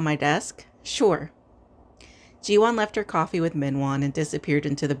coffee on my desk?" "Sure." Jiwon left her coffee with Minwon and disappeared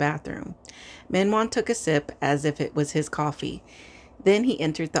into the bathroom. Minwon took a sip as if it was his coffee. Then he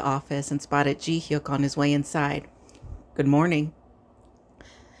entered the office and spotted Ji-hyuk on his way inside. "Good morning."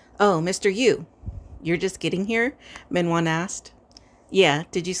 "Oh, Mr. Yu, you're just getting here?" Minwon asked. "Yeah,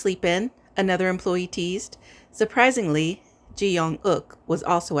 did you sleep in?" another employee teased. Surprisingly, Ji Young-uk was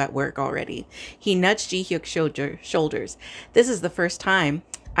also at work already. He nudged Ji-hyuk's shoulders. This is the first time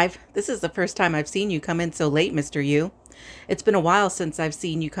I've seen you come in so late, Mr. Yu. It's been a while since I've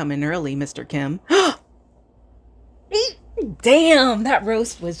seen you come in early, Mr. Kim." Damn, that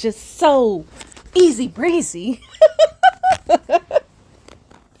roast was just so easy breezy.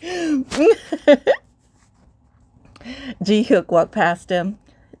 Ji-hyuk walked past him.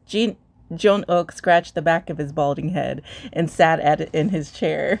 Jong-uk scratched the back of his balding head and sat at it in his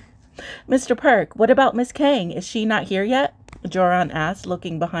chair. "Mr. Park, what about Miss Kang? Is she not here yet?" Joran asked,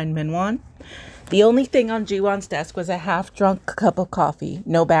 looking behind Minwon. The only thing on Jiwon's desk was a half-drunk cup of coffee,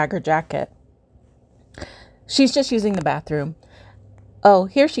 no bag or jacket. "She's just using the bathroom." "Oh,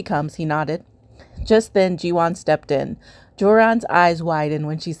 here she comes," he nodded. Just then, Jiwon stepped in. Joran's eyes widened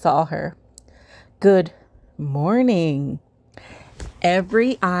when she saw her. "Good morning."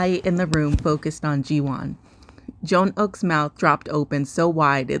 Every eye in the room focused on Jiwon. Jong-uk's mouth dropped open so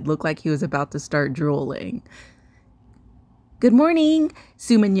wide it looked like he was about to start drooling. "Good morning,"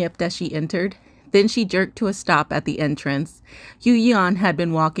 Suman yipped as she entered. Then she jerked to a stop at the entrance. Hugh Yeon had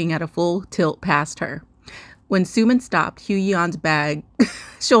been walking at a full tilt past her. When Suman stopped, Hugh Yeon's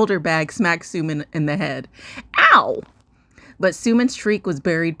shoulder bag smacked Suman in the head. "Ow!" But Suman's shriek was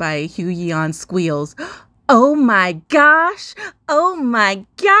buried by Hugh Yeon's squeals. "Oh my gosh! Oh my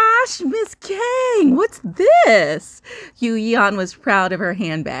gosh! Miss Kang, what's this?" Hugh Yeon was proud of her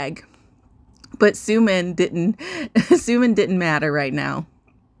handbag. But Suman didn't matter right now.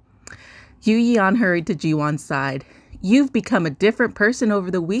 Hugh Yeon hurried to Jiwon's side. "You've become a different person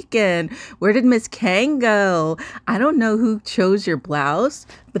over the weekend. Where did Miss Kang go? I don't know who chose your blouse,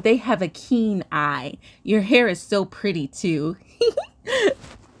 but they have a keen eye. Your hair is so pretty too."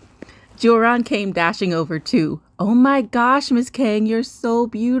 Joran came dashing over too. "Oh my gosh, Miss Kang, you're so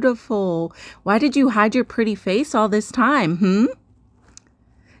beautiful. Why did you hide your pretty face all this time,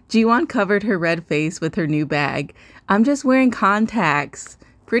 Jiwon covered her red face with her new bag. "I'm just wearing contacts.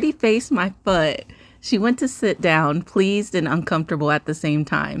 Pretty face, my foot." She went to sit down, pleased and uncomfortable at the same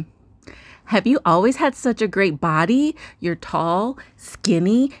time. "Have you always had such a great body? You're tall,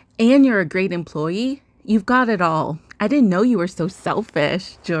 skinny, and you're a great employee. You've got it all. I didn't know you were so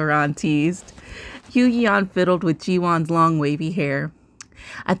selfish," Joran teased. Hugh Yeon fiddled with Jiwon's long wavy hair.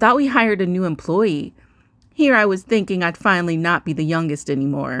 "I thought we hired a new employee. Here I was thinking I'd finally not be the youngest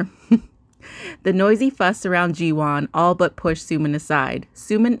anymore." The noisy fuss around Jiwon all but pushed Suman aside.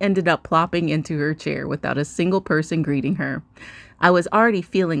 Suman ended up plopping into her chair without a single person greeting her. I was already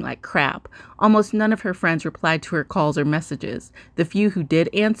feeling like crap. Almost none of her friends replied to her calls or messages. The few who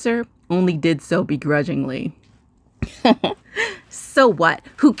did answer only did so begrudgingly. "So what?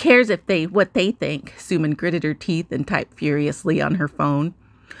 Who cares what they think?" Suman gritted her teeth and typed furiously on her phone.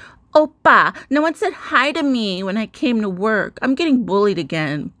 "Oppa, no one said hi to me when I came to work. I'm getting bullied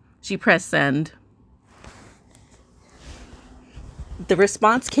again." She pressed send. The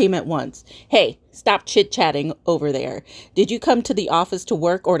response came at once. "Hey, stop chit-chatting over there. Did you come to the office to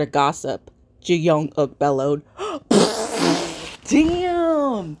work or to gossip?" Ji Young-uk bellowed.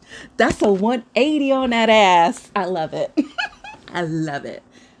 Damn! That's a 180 on that ass. I love it. I love it.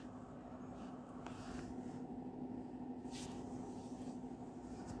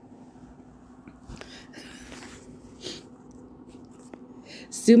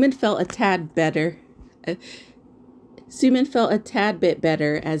 Suman felt a tad better. Suman felt a tad bit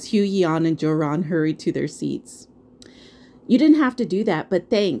better as Hugh Yeon and Joran hurried to their seats. You didn't have to do that,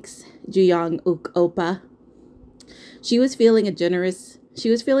 but thanks, Juyong Uk Opa. She was feeling generous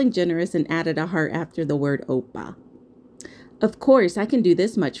and added a heart after the word Opa. Of course, I can do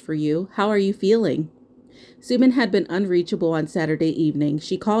this much for you. How are you feeling? Suman had been unreachable on Saturday evening.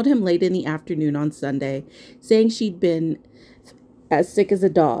 She called him late in the afternoon on Sunday, saying she'd been as sick as a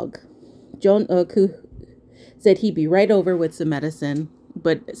dog. Jon-uk, who said he'd be right over with some medicine,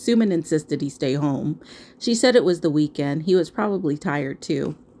 but Suman insisted he stay home. She said it was the weekend. He was probably tired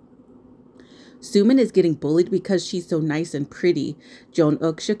too. Suman is getting bullied because she's so nice and pretty.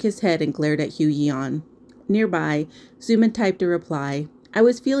 Jon-uk shook his head and glared at Hugh Yeon. Nearby, Suman typed a reply. I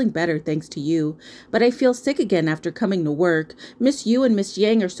was feeling better thanks to you, but I feel sick again after coming to work. Miss Yu and Miss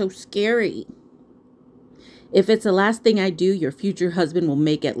Yang are so scary. If it's the last thing I do, your future husband will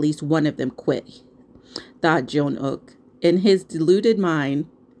make at least one of them quit, thought Jon-uk. In his deluded mind,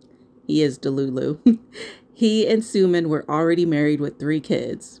 he is Delulu. He and Suman were already married with 3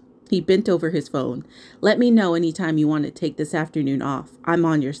 kids. He bent over his phone. Let me know anytime you want to take this afternoon off. I'm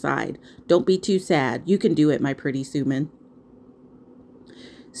on your side. Don't be too sad. You can do it, my pretty Suman.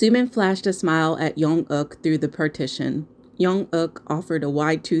 Suman flashed a smile at Yong-uk through the partition. Yong-uk offered a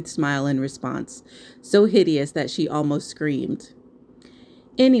wide-toothed smile in response, so hideous that she almost screamed.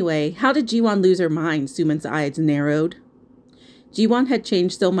 Anyway, how did Jiwon lose her mind? Suman's eyes narrowed. Jiwon had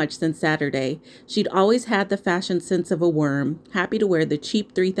changed so much since Saturday. She'd always had the fashion sense of a worm, happy to wear the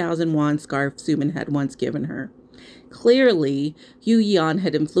cheap 3,000 won scarf Suman had once given her. Clearly, Hugh Yeon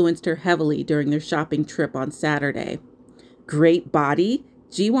had influenced her heavily during their shopping trip on Saturday. Great body?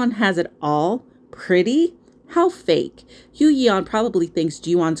 Jiwon has it all? Pretty? How fake. Hugh Yeon probably thinks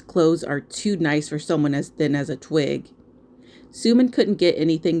Jiwon's clothes are too nice for someone as thin as a twig. Suman couldn't get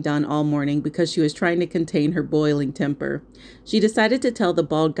anything done all morning because she was trying to contain her boiling temper. She decided to tell the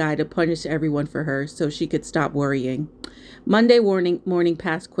bald guy to punish everyone for her so she could stop worrying. Monday morning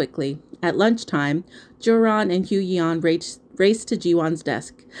passed quickly. At lunchtime, Joran and Hugh Yeon raced to Jiwon's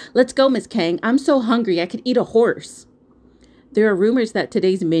desk. Let's go, Miss Kang. I'm so hungry I could eat a horse. There are rumors that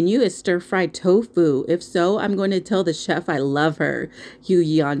today's menu is stir-fried tofu. If so, I'm going to tell the chef I love her, Hugh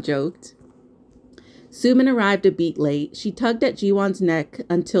Yeon joked. Suman arrived a beat late. She tugged at Jiwon's neck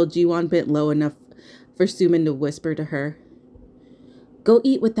until Jiwon bent low enough for Suman to whisper to her. Go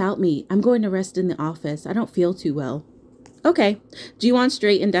eat without me. I'm going to rest in the office. I don't feel too well. Okay. Jiwon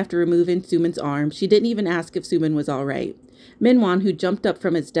straightened after removing Suman's arm. She didn't even ask if Suman was all right. Minwon, who jumped up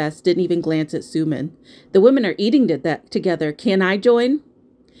from his desk, didn't even glance at Suman. The women are eating together. Can I join?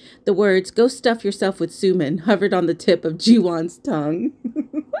 The words, go stuff yourself with Suman, hovered on the tip of Jiwon's tongue.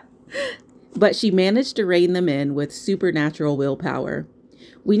 But she managed to rein them in with supernatural willpower.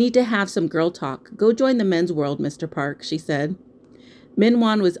 We need to have some girl talk. Go join the men's world, Mr. Park, she said.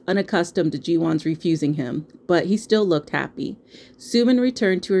 Minwon was unaccustomed to Jiwon's refusing him, but he still looked happy. Suman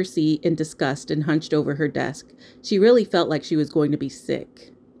returned to her seat in disgust and hunched over her desk. She really felt like she was going to be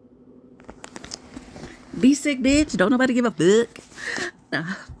sick. Be sick, bitch. Don't nobody give a fuck.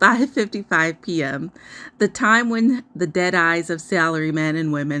 5:55 p.m., the time when the dead eyes of salarymen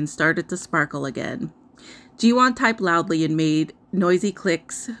and women started to sparkle again. Jiwon typed loudly and made noisy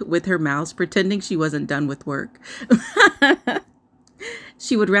clicks with her mouse, pretending she wasn't done with work.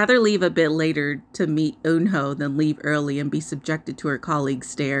 She would rather leave a bit later to meet Eunho than leave early and be subjected to her colleagues'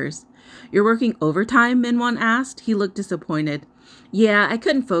 stares. You're working overtime? Minwon asked. He looked disappointed. Yeah, I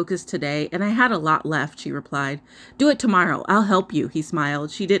couldn't focus today, and I had a lot left, she replied. Do it tomorrow. I'll help you, he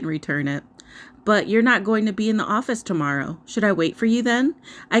smiled. She didn't return it. But you're not going to be in the office tomorrow. Should I wait for you then?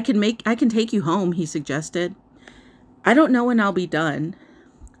 I can take you home, he suggested. I don't know when I'll be done.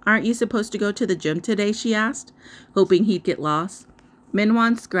 Aren't you supposed to go to the gym today, she asked, hoping he'd get lost.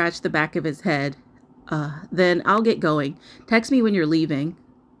 Minwon scratched the back of his head. Then I'll get going. Text me when you're leaving.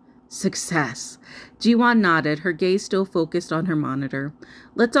 Success. Jiwon nodded, her gaze still focused on her monitor.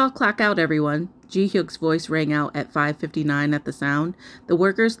 Let's all clock out, everyone. Ji-hyuk's voice rang out at 5:59 at the sound. The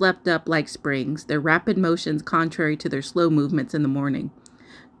workers leapt up like springs, their rapid motions contrary to their slow movements in the morning.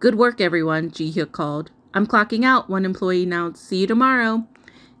 Good work, everyone, Ji-hyuk called. I'm clocking out, one employee announced. See you tomorrow.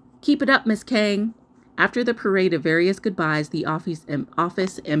 Keep it up, Miss Kang. After the parade of various goodbyes, the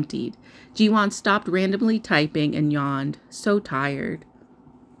office emptied. Jiwon stopped randomly typing and yawned, so tired.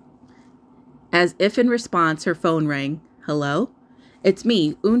 As if in response, her phone rang. Hello? It's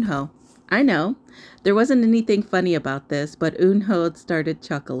me, Eunho. I know. There wasn't anything funny about this, but Eunho started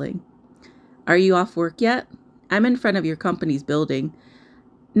chuckling. Are you off work yet? I'm in front of your company's building.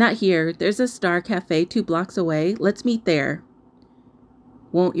 Not here. There's a Star Cafe 2 blocks away. Let's meet there.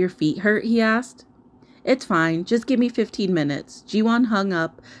 Won't your feet hurt? He asked. It's fine. Just give me 15 minutes. Jiwon hung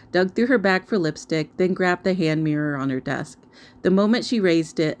up, dug through her bag for lipstick, then grabbed the hand mirror on her desk. The moment she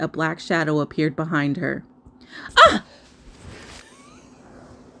raised it, a black shadow appeared behind her. Ah!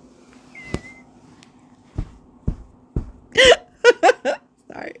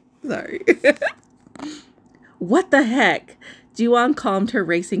 Sorry. What the heck? Jiwon calmed her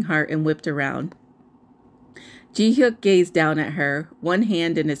racing heart and whipped around. Ji-hyuk gazed down at her, one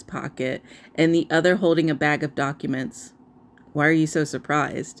hand in his pocket and the other holding a bag of documents. Why are you so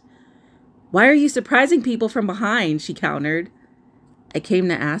surprised? Why are you surprising people from behind? She countered. I came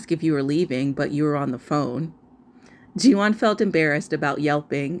to ask if you were leaving, but you were on the phone. Jiwon felt embarrassed about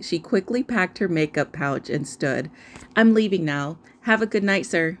yelping. She quickly packed her makeup pouch and stood. I'm leaving now. Have a good night,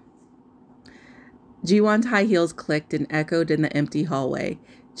 sir. Jiwon's high heels clicked and echoed in the empty hallway.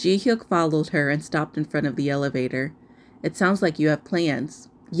 Ji-hyuk followed her and stopped in front of the elevator. It sounds like you have plans.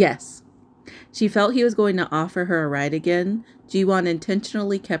 Yes. She felt he was going to offer her a ride again. Jiwon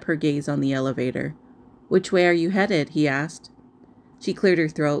intentionally kept her gaze on the elevator. Which way are you headed? He asked. She cleared her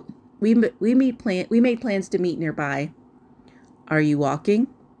throat. We made plans to meet nearby. Are you walking?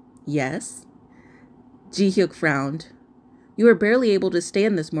 Yes. Ji-hyuk frowned. You were barely able to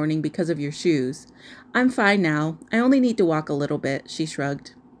stand this morning because of your shoes. I'm fine now. I only need to walk a little bit, she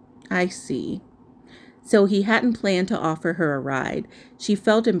shrugged. I see. So he hadn't planned to offer her a ride. She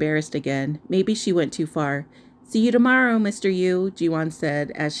felt embarrassed again. Maybe she went too far. See you tomorrow, Mr. Yu, Jiwon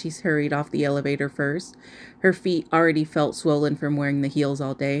said as she hurried off the elevator first. Her feet already felt swollen from wearing the heels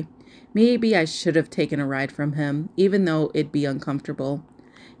all day. Maybe I should have taken a ride from him, even though it'd be uncomfortable.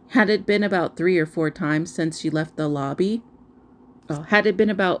 Had it been about 3 or 4 times since she left the lobby? Had it been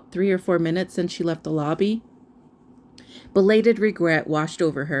about 3 or 4 minutes since she left the lobby? Belated regret washed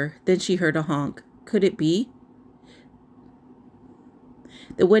over her. Then she heard a honk. Could it be?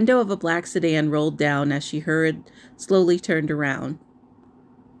 The window of a black sedan rolled down as she slowly turned around.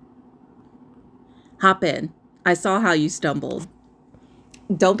 Hop in. I saw how you stumbled.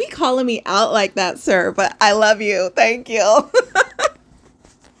 Don't be calling me out like that, sir, but I love you. Thank you.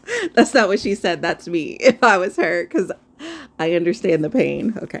 That's not what she said. That's me if I was her, because I understand the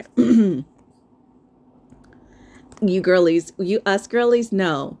pain. Okay. Us girlies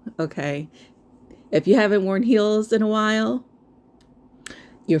know, okay? If you haven't worn heels in a while,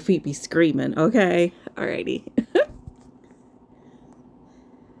 your feet be screaming, okay? Alrighty.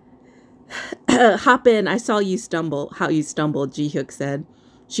 Hop in. I saw you how you stumbled, Ji-hyuk said.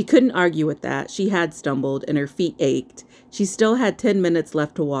 She couldn't argue with that. She had stumbled and her feet ached. She still had 10 minutes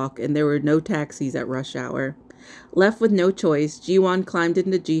left to walk and there were no taxis at rush hour. Left with no choice, Jiwon climbed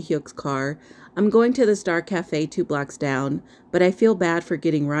into Ji-hyuk's car. I'm going to the Star Cafe 2 blocks down, but I feel bad for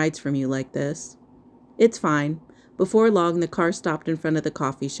getting rides from you like this. It's fine. Before long, the car stopped in front of the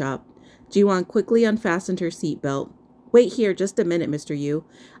coffee shop. Jiwon quickly unfastened her seatbelt. Wait here just a minute, Mr. Yu.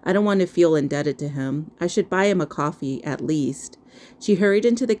 I don't want to feel indebted to him. I should buy him a coffee, at least. She hurried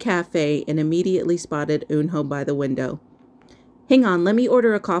into the cafe and immediately spotted Eunho by the window. Hang on, let me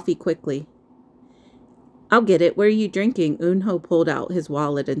order a coffee quickly. I'll get it. What are you drinking? Eunho pulled out his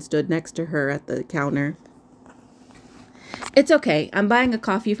wallet and stood next to her at the counter. It's okay. I'm buying a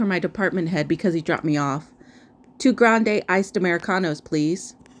coffee for my department head because he dropped me off. 2 grande iced Americanos,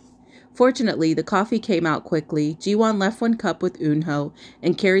 please. Fortunately, the coffee came out quickly. Jiwon left 1 cup with Eunho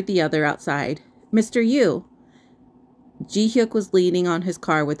and carried the other outside. Mr. Yu. Ji-hyuk was leaning on his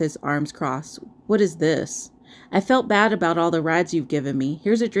car with his arms crossed. What is this? I felt bad about all the rides you've given me.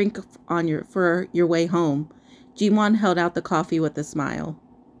 Here's a drink for your way home. Jiwon held out the coffee with a smile.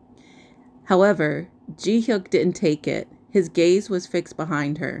 However, Ji-hyuk didn't take it. His gaze was fixed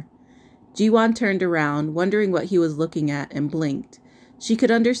behind her. Jiwon turned around, wondering what he was looking at, and blinked. She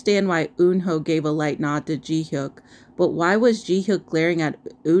could understand why Eunho gave a light nod to Ji-hyuk, but why was Ji-hyuk glaring at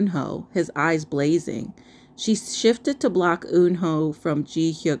Eunho, his eyes blazing? She shifted to block Eunho from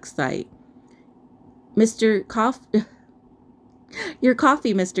Ji-hyuk's sight. Your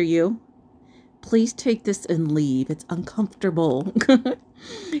coffee, Mr. Yu. Please take this and leave. It's uncomfortable.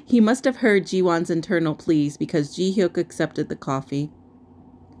 He must have heard Jiwon's internal pleas because Ji-hyuk accepted the coffee.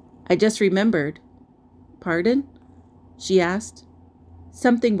 I just remembered. Pardon? She asked.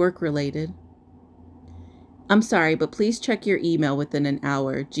 Something work-related. I'm sorry, but please check your email within an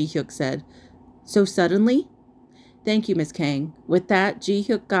hour, Ji-hyuk said. So suddenly? Thank you, Miss Kang. With that,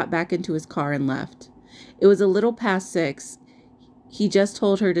 Ji-hyuk got back into his car and left. It was a little past 6. He just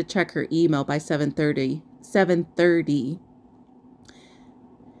told her to check her email by 7:30. 7:30.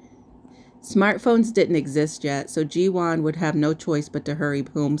 Smartphones didn't exist yet, so Jiwon would have no choice but to hurry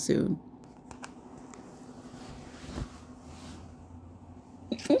home soon.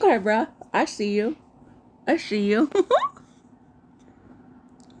 Okay, bruh. I see you. I see you.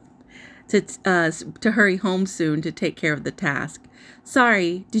 To hurry home soon to take care of the task.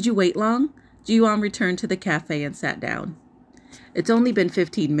 Sorry, did you wait long? Jiwon returned to the cafe and sat down. It's only been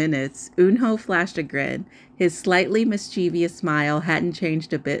 15 minutes. Eunho flashed a grin. His slightly mischievous smile hadn't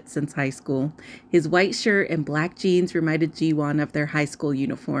changed a bit since high school. His white shirt and black jeans reminded Jiwon of their high school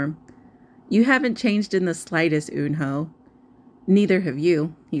uniform. You haven't changed in the slightest, Eunho. Neither have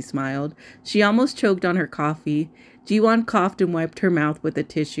you, he smiled. She almost choked on her coffee. Jiwon coughed and wiped her mouth with a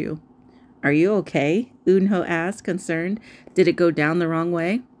tissue. Are you okay? Eunho asked, concerned. Did it go down the wrong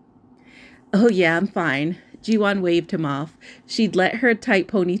way? Oh yeah, I'm fine. Jiwon waved him off. She'd let her tight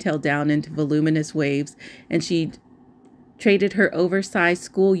ponytail down into voluminous waves, and she'd traded her oversized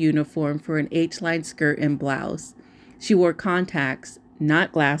school uniform for an H-line skirt and blouse. She wore contacts,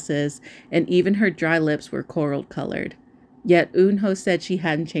 not glasses, and even her dry lips were coral colored. Yet Eunho said she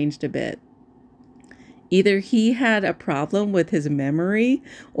hadn't changed a bit. Either he had a problem with his memory,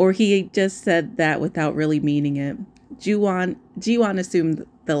 or he just said that without really meaning it. Jiwon assumed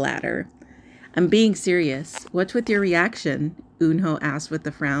the latter. I'm being serious. What's with your reaction? Eunho asked with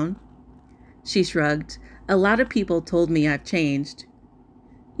a frown. She shrugged. A lot of people told me I've changed.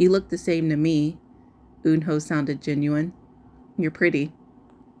 You look the same to me. Eunho sounded genuine. You're pretty.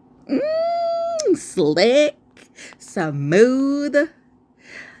 Slick. Smooth.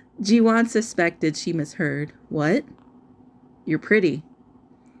 Jiwon suspected she misheard. What? You're pretty.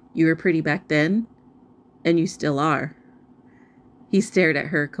 You were pretty back then, and you still are. He stared at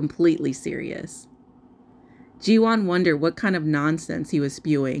her, completely serious. Jiwon wondered what kind of nonsense he was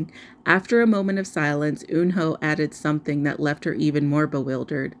spewing. After a moment of silence, Eunho added something that left her even more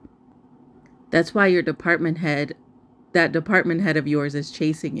bewildered. That's why that department head of yours is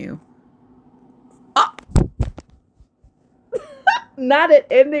chasing you. Oh! Not an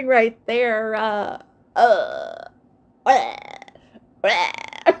ending right there.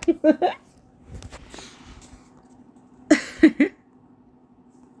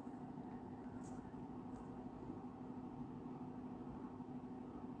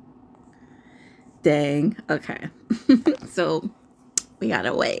 Dang. Okay. So we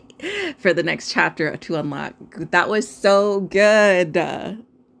gotta wait for the next chapter to unlock. That was so good.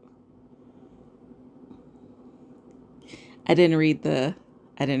 I didn't read the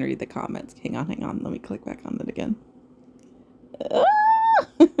comments. Hang on. Let me click back on it again.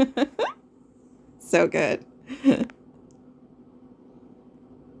 So good.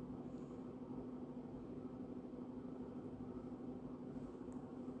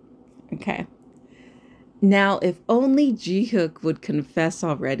 Okay. Now, if only Ji-hook would confess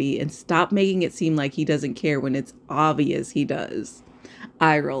already and stop making it seem like he doesn't care when it's obvious he does.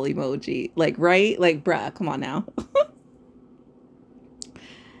 Eye roll emoji. Like, right? Like, bruh, come on now.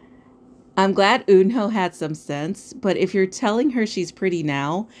 I'm glad Eunho had some sense, but if you're telling her she's pretty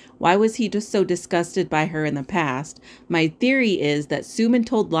now, why was he just so disgusted by her in the past? My theory is that Sumin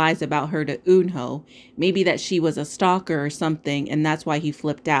told lies about her to Eunho, maybe that she was a stalker or something, and that's why he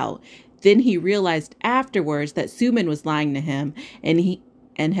flipped out. Then he realized afterwards that Sumin was lying to him,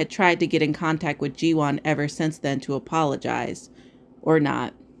 and had tried to get in contact with Jiwon ever since then to apologize. Or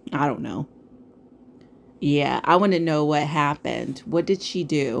not. I don't know. Yeah, I want to know what happened. What did she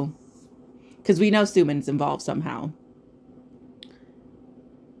do? Because we know Sumin's involved somehow.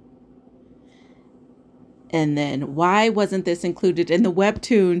 And then why wasn't this included in the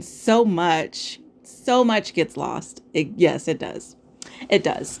webtoon? So much gets lost. Yes, it does. It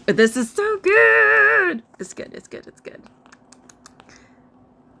does. But this is so good. It's good. It's good. It's good.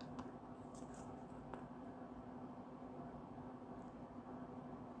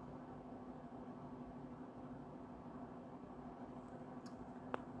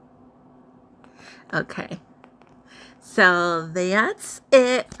 Okay. So that's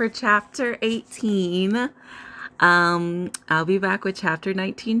it for chapter 18. I'll be back with chapter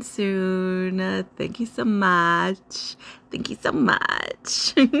 19 soon. Thank you so much. Thank you so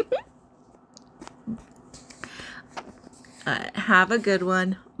much. Have a good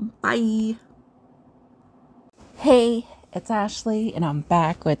one. Bye. Hey, it's Ashley, and I'm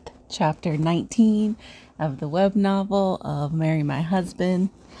back with chapter 19 of the web novel of Marry My Husband.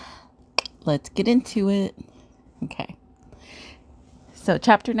 Let's get into it. Okay. So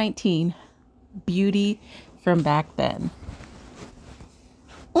chapter 19, Beauty from Back Then.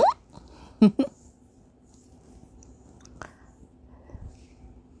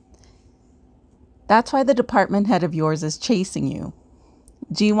 That's why the department head of yours is chasing you.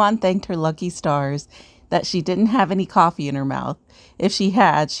 Jiwon thanked her lucky stars that she didn't have any coffee in her mouth. If she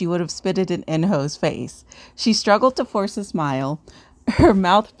had, she would have spit it in Eunho's face. She struggled to force a smile. her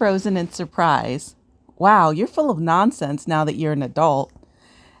mouth frozen in surprise. Wow, you're full of nonsense now that you're an adult.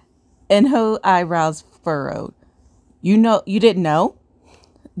 Eunho eyebrows furrowed. You didn't know?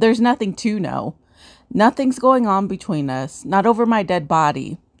 There's nothing to know. Nothing's going on between us, not over my dead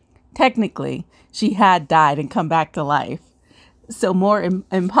body. Technically, she had died and come back to life. So more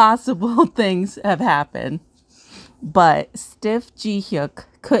impossible things have happened. But stiff Ji-hyuk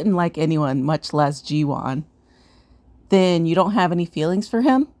couldn't like anyone, much less Ji-won. Then you don't have any feelings for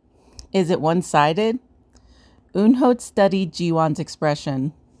him? Is it one-sided? Eunho studied Ji-won's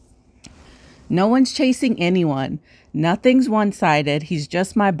expression. No one's chasing anyone. Nothing's one-sided. He's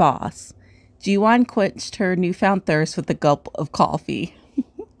just my boss. Ji-won quenched her newfound thirst with a gulp of coffee.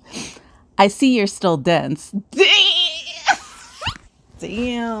 I see you're still dense.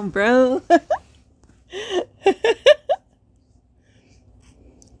 Damn, bro.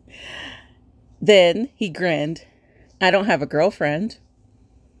 Then he grinned. I don't have a girlfriend.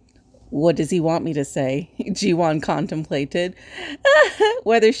 What does he want me to say? Ji-won contemplated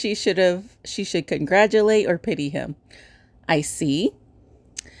whether she should congratulate or pity him. I see.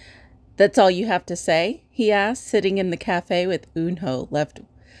 That's all you have to say? He asked, sitting in the cafe with Eunho.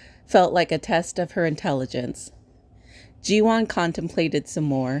 Felt like a test of her intelligence. Ji-won contemplated some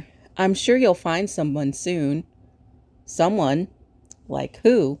more. I'm sure you'll find someone soon. Someone? Like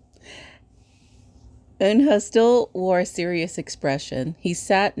who? Eunho still wore a serious expression. He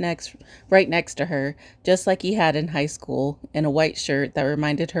sat right next to her, just like he had in high school, in a white shirt that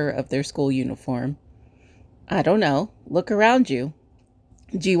reminded her of their school uniform. I don't know. Look around you.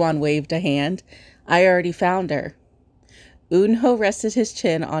 Ji-won waved a hand. I already found her. Eunho rested his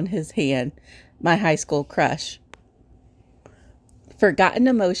chin on his hand. My high school crush. Forgotten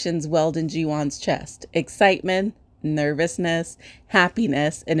emotions welled in Ji-won's chest. Excitement, nervousness,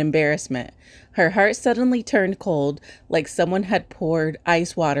 happiness, and embarrassment. Her heart suddenly turned cold, like someone had poured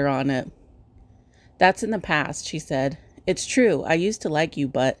ice water on it. That's in the past, she said. It's true, I used to like you,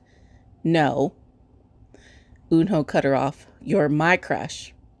 but... No. Eunho cut her off. You're my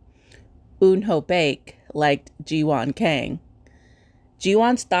crush. Eunho Baek liked Ji-won Kang.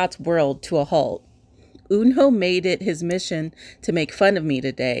 Ji-won's thoughts whirled to a halt. Eunho made it his mission to make fun of me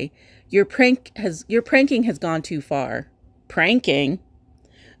today. Your pranking has gone too far. Pranking?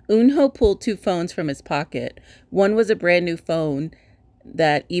 Eunho pulled two phones from his pocket. One was a brand new phone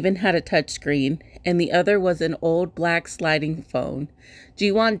that even had a touchscreen, and the other was an old black sliding phone.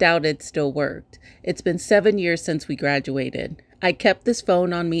 Ji-won doubted still worked. It's been 7 years since we graduated. I kept this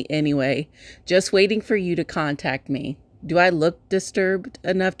phone on me anyway, just waiting for you to contact me. Do I look disturbed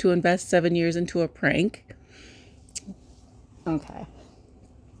enough to invest 7 years into a prank? Okay.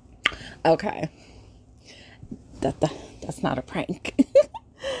 That's not a prank.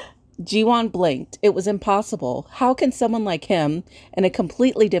 Ji-won blinked. It was impossible. How can someone like him, in a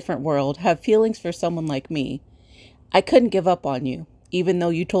completely different world, have feelings for someone like me? I couldn't give up on you, even though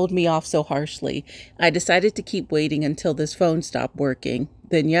you told me off so harshly. I decided to keep waiting until this phone stopped working.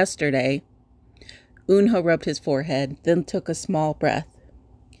 Then yesterday... Eunho rubbed his forehead, then took a small breath.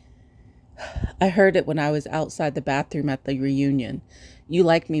 I heard it when I was outside the bathroom at the reunion. You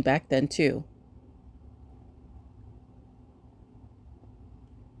liked me back then, too.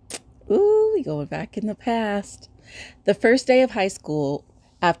 Ooh, we going back in the past. The first day of high school,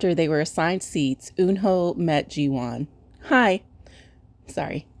 after they were assigned seats, Eunho met Ji-won. Hi.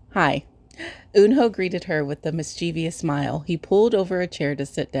 Eunho greeted her with a mischievous smile. He pulled over a chair to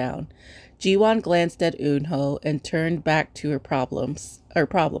sit down. Ji-won glanced at Eunho and turned back to her problem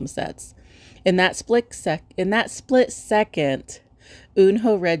sets. In that split second,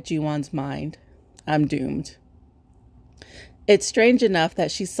 Eunho read Ji-won's mind. I'm doomed. It's strange enough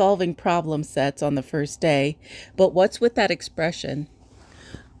that she's solving problem sets on the first day, but what's with that expression?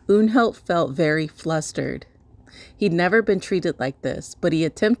 Eunho felt very flustered. He'd never been treated like this, but he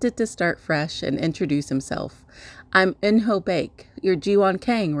attempted to start fresh and introduce himself. I'm Eunho Baek. You're Ji-won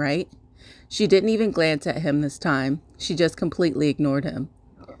Kang, right? She didn't even glance at him this time. She just completely ignored him.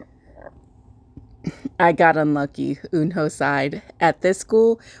 I got unlucky, Eunho sighed. At this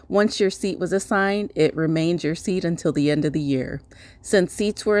school, once your seat was assigned, it remained your seat until the end of the year. Since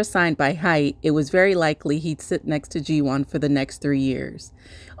seats were assigned by height, it was very likely he'd sit next to Ji-won for the next 3 years.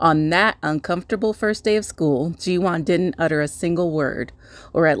 On that uncomfortable first day of school, Ji-won didn't utter a single word,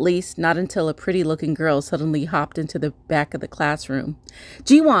 or at least not until a pretty-looking girl suddenly hopped into the back of the classroom.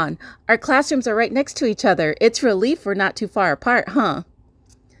 Ji-won, our classrooms are right next to each other. It's a relief we're not too far apart, huh?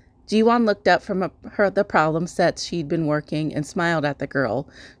 Ji-won looked up from the problem sets she'd been working and smiled at the girl.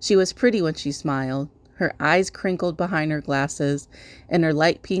 She was pretty when she smiled. Her eyes crinkled behind her glasses, and her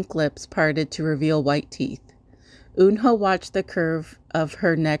light pink lips parted to reveal white teeth. Eunho watched the curve of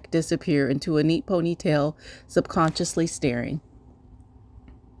her neck disappear into a neat ponytail, subconsciously staring.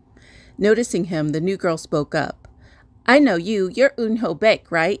 Noticing him, the new girl spoke up. I know you. You're Eunho Baek,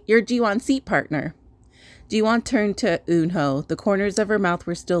 right? You're Jiwon's seat partner. Jiwon turned to Eunho. The corners of her mouth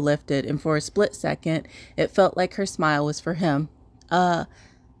were still lifted, and for a split second, it felt like her smile was for him.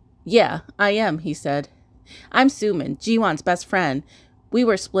 Yeah, I am, he said. I'm Sumin, Jiwon's best friend. We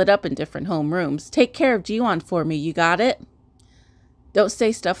were split up in different homerooms. Take care of Jiwon for me, you got it? Don't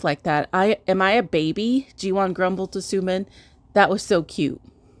say stuff like that. Am I a baby? Jiwon grumbled to Sumin. That was so cute.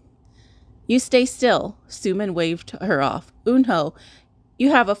 You stay still. Sumin waved her off. Eunho,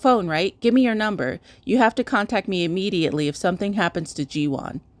 you have a phone, right? Give me your number. You have to contact me immediately if something happens to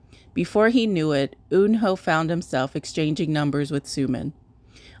Jiwon. Before he knew it, Eunho found himself exchanging numbers with Sumin.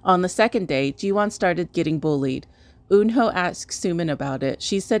 On the second day, Jiwon started getting bullied. Eunho asked Sumin about it.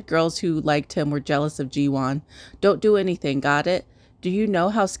 She said girls who liked him were jealous of Jiwon. Don't do anything, got it? Do you know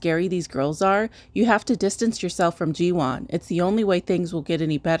how scary these girls are? You have to distance yourself from Jiwon. It's the only way things will get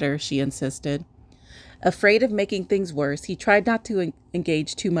any better, she insisted. Afraid of making things worse, he tried not to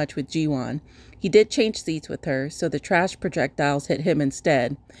engage too much with Jiwon. He did change seats with her, so the trash projectiles hit him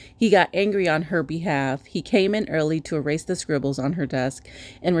instead. He got angry on her behalf. He came in early to erase the scribbles on her desk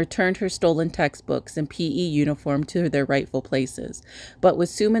and returned her stolen textbooks and PE uniform to their rightful places. But with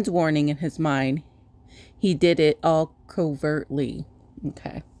Sumin's warning in his mind, he did it all covertly.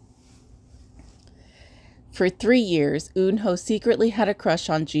 Okay. For 3 years, Eunho secretly had a crush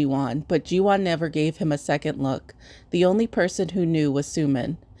on Jiwon, but Jiwon never gave him a second look. The only person who knew was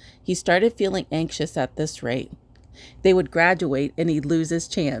Sumin. He started feeling anxious at this rate. They would graduate and he'd lose his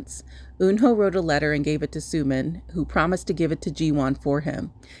chance. Eunho wrote a letter and gave it to Sumin, who promised to give it to Jiwon for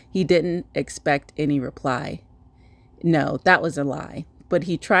him. He didn't expect any reply. No, that was a lie. But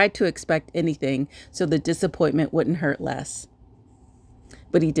he tried to expect anything so the disappointment wouldn't hurt less.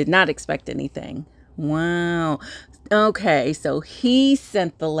 But he did not expect anything. Wow. Okay, so he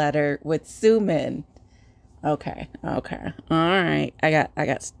sent the letter with Sumin. Okay. All right. I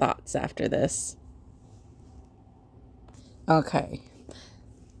got thoughts after this. Okay.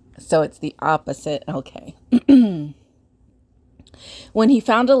 So it's the opposite. Okay. When he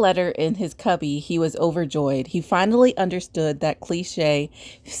found a letter in his cubby, he was overjoyed. He finally understood that cliche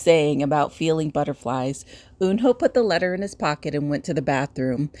saying about feeling butterflies. Eunho put the letter in his pocket and went to the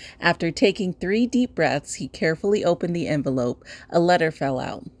bathroom. After taking 3 deep breaths, he carefully opened the envelope. A letter fell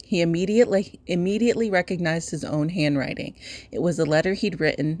out. He immediately recognized his own handwriting. It was a letter he'd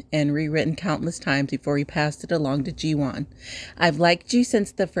written and rewritten countless times before he passed it along to Jiwon. I've liked you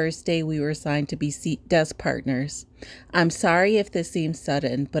since the first day we were assigned to be desk partners. I'm sorry if this seems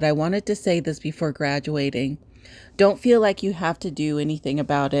sudden, but I wanted to say this before graduating. Don't feel like you have to do anything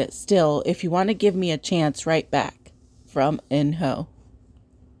about it. Still, if you want to give me a chance, write back. From Eunho.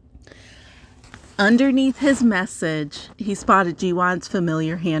 Underneath his message, he spotted Jiwon's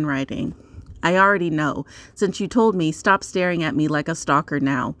familiar handwriting. I already know. Since you told me, stop staring at me like a stalker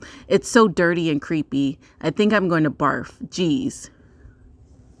now. It's so dirty and creepy. I think I'm going to barf. Jeez.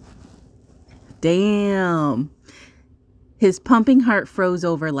 Damn. His pumping heart froze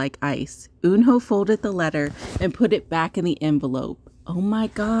over like ice. Eunho folded the letter and put it back in the envelope. Oh my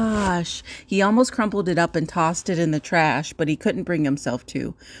gosh. He almost crumpled it up and tossed it in the trash, but he couldn't bring himself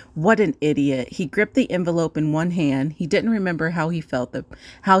to. What an idiot. He gripped the envelope in one hand. He didn't remember how he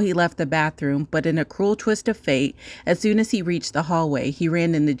left the bathroom, but in a cruel twist of fate, as soon as he reached the hallway, he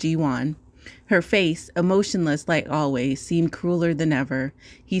ran into Jiwon. Her face, emotionless like always, seemed crueler than ever.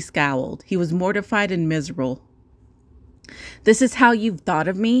 He scowled. He was mortified and miserable. This is how you've thought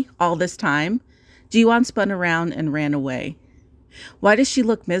of me all this time? Jiwon spun around and ran away. Why does she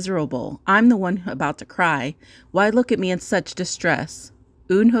look miserable? I'm the one about to cry. Why look at me in such distress?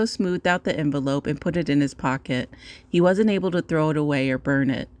 Eunho smoothed out the envelope and put it in his pocket. He wasn't able to throw it away or burn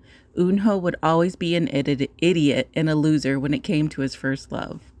it. Eunho would always be an idiot and a loser when it came to his first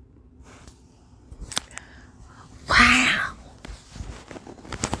love. Wow.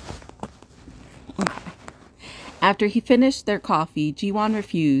 After he finished their coffee, Jiwon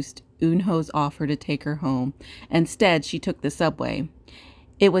refused Eunho's offer to take her home. Instead, she took the subway.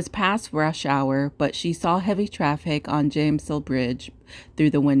 It was past rush hour, but she saw heavy traffic on Jamsil Bridge through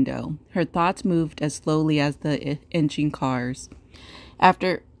the window. Her thoughts moved as slowly as the inching cars.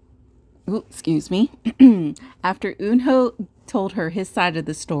 After Eunho told her his side of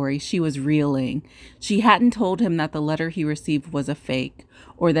the story, she was reeling. She hadn't told him that the letter he received was a fake,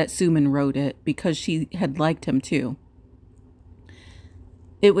 or that Sumin wrote it, because she had liked him too.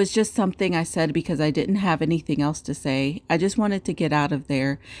 It was just something I said because I didn't have anything else to say. I just wanted to get out of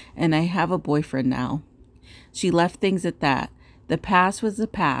there, and I have a boyfriend now. She left things at that. The past was the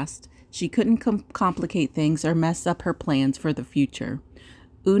past. She couldn't complicate things or mess up her plans for the future.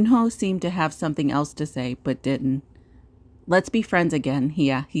 Eunho seemed to have something else to say, but didn't. Let's be friends again,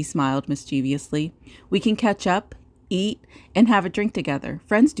 he smiled mischievously. We can catch up, eat, and have a drink together.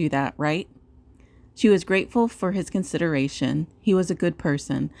 Friends do that, right? She was grateful for his consideration. He was a good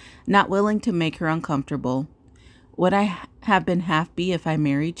person, not willing to make her uncomfortable. Would I have been happy if I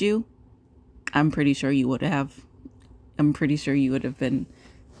married you? I'm pretty sure you would have. I'm pretty sure you would have been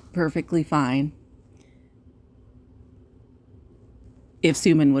perfectly fine if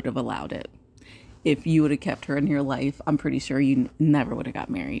Suman would have allowed it. If you would have kept her in your life, I'm pretty sure you never would have got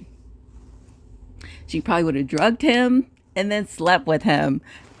married. She probably would have drugged him and then slept with him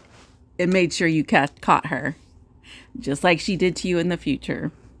and made sure you caught her, just like she did to you in the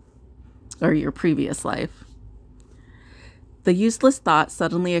future or your previous life. The useless thought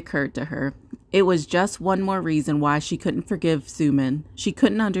suddenly occurred to her. It was just one more reason why she couldn't forgive Suman. She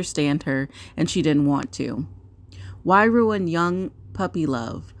couldn't understand her, and she didn't want to. Why ruin young puppy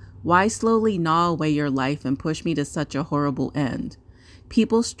love? Why slowly gnaw away your life and push me to such a horrible end?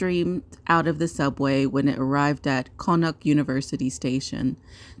 People streamed out of the subway when it arrived at Konuk University Station.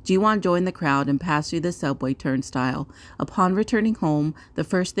 Jiwon joined the crowd and passed through the subway turnstile. Upon returning home, the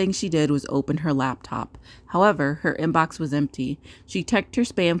first thing she did was open her laptop. However, her inbox was empty. She checked her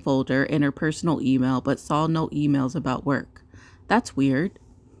spam folder and her personal email, but saw no emails about work. That's weird.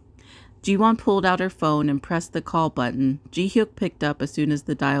 Jiwon pulled out her phone and pressed the call button. Ji-hyuk picked up as soon as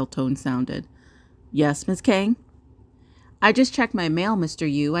the dial tone sounded. Yes, Miss Kang? I just checked my mail,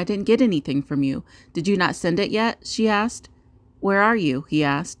 Mr. Yu. I didn't get anything from you. Did you not send it yet? She asked. Where are you? He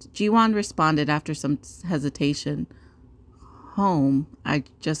asked. Jiwon responded after some hesitation. Home. I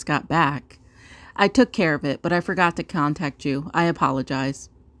just got back. I took care of it, but I forgot to contact you. I apologize.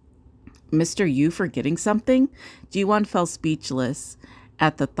 Mr. Yu forgetting something? Jiwon felt speechless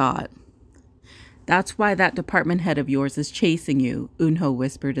at the thought. That's why that department head of yours is chasing you, Eunho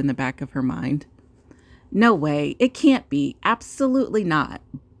whispered in the back of her mind. No way, it can't be, absolutely not.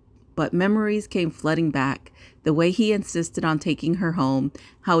 But memories came flooding back, the way he insisted on taking her home,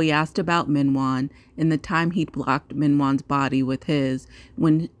 how he asked about Minwon, and the time he'd blocked Minwon's body with his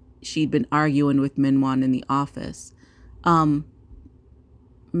when she'd been arguing with Minwon in the office. Mr.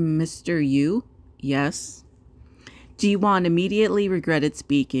 Yu? Yes. Jiwon immediately regretted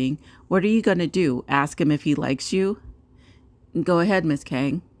speaking. What are you going to do? Ask him if he likes you? Go ahead, Miss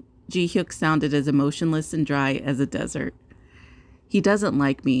Kang. Ji-hyuk sounded as emotionless and dry as a desert. He doesn't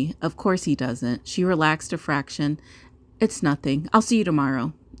like me. Of course he doesn't. She relaxed a fraction. It's nothing. I'll see you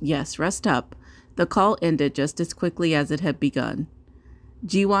tomorrow. Yes, rest up. The call ended just as quickly as it had begun.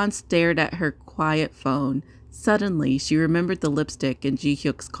 Jiwon stared at her quiet phone. Suddenly, she remembered the lipstick in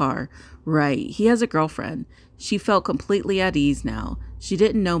Ji-hyuk's car. Right, he has a girlfriend. She felt completely at ease now. She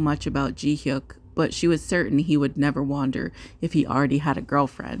didn't know much about Ji-hyuk, but she was certain he would never wander if he already had a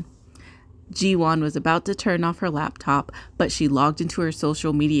girlfriend. Jiwon was about to turn off her laptop, but she logged into her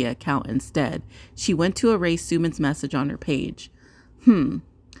social media account instead. She went to erase Suman's message on her page.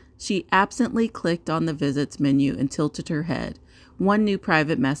 She absently clicked on the visits menu and tilted her head. One new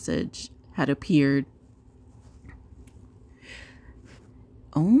private message had appeared.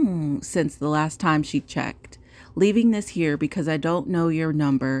 Since the last time she checked. Leaving this here because I don't know your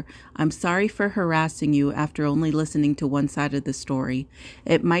number. I'm sorry for harassing you after only listening to one side of the story.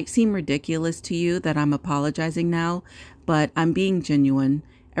 It might seem ridiculous to you that I'm apologizing now, but I'm being genuine.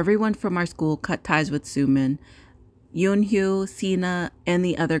 Everyone from our school cut ties with Suman. Yoonhyo, Sina, and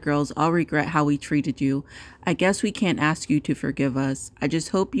the other girls all regret how we treated you. I guess we can't ask you to forgive us. I just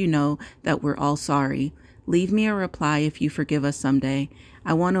hope you know that we're all sorry. Leave me a reply if you forgive us someday.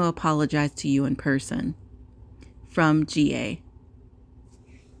 I want to apologize to you in person. From GA.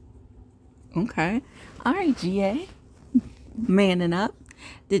 Okay. All right, GA. Manning up.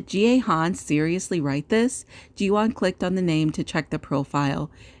 Did GA Han seriously write this? Jiwon clicked on the name to check the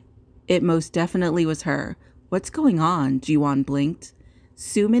profile. It most definitely was her. What's going on? Jiwon blinked.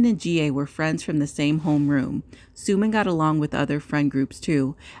 Suman and GA were friends from the same homeroom. Suman got along with other friend groups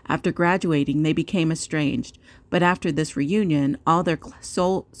too. After graduating, they became estranged. But after this reunion, all their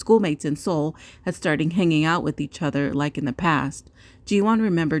schoolmates in Seoul had started hanging out with each other like in the past. Jiwon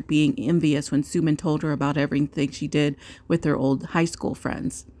remembered being envious when Suman told her about everything she did with her old high school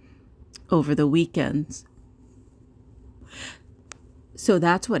friends over the weekends. So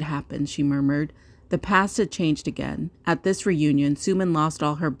that's what happened, she murmured. The past had changed again. At this reunion, Suman lost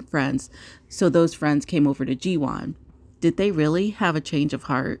all her friends, so those friends came over to Jiwon. Did they really have a change of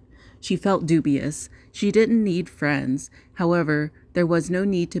heart? She felt dubious. She didn't need friends. However, there was no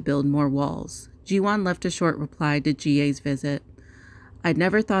need to build more walls. Jiwon left a short reply to Jie's visit. I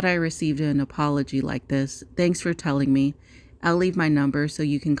never thought I received an apology like this. Thanks for telling me. I'll leave my number so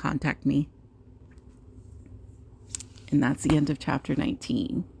you can contact me. And that's the end of chapter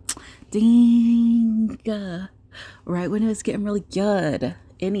 19. Dang. Right when it was getting really good.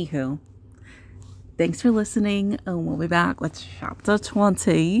 Anywho, thanks for listening. And we'll be back with chapter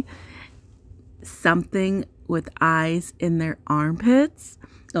 20. Something with eyes in their armpits.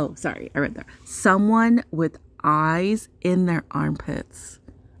 Oh, sorry. I read that. Someone with eyes in their armpits.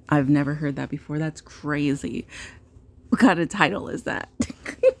 I've never heard that before. That's crazy. What kind of title is that?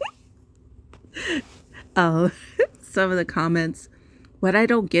 Some of the comments. What I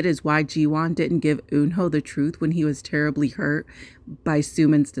don't get is why Jiwon didn't give Eunho the truth when he was terribly hurt by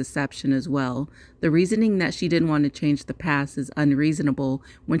Sumin's deception as well. The reasoning that she didn't want to change the past is unreasonable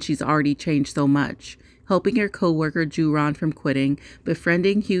when she's already changed so much. Helping her co-worker Juran from quitting,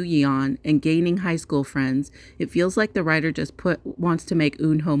 befriending Hugh Yeon, and gaining high school friends. It feels like the writer just wants to make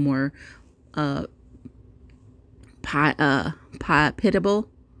Eunho more pitiable.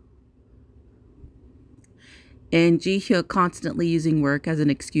 And Ji-hyuk constantly using work as an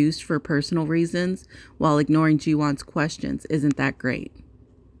excuse for personal reasons while ignoring Jiwon's questions. Isn't that great?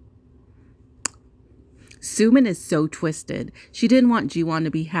 Sumin is so twisted. She didn't want Jiwon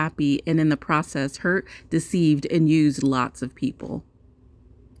to be happy and in the process hurt, deceived, and used lots of people.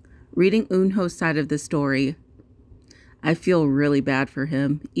 Reading Eunho's side of the story, I feel really bad for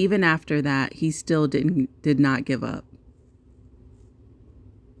him. Even after that, he still did not give up.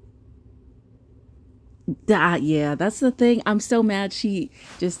 Yeah, that's the thing. I'm so mad she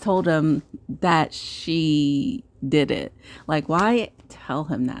just told him that she did it. Like, why tell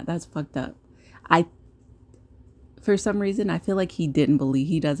him that? That's fucked up. For some reason, I feel like he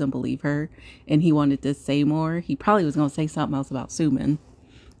doesn't believe her, and he wanted to say more. He probably was going to say something else about Sumin,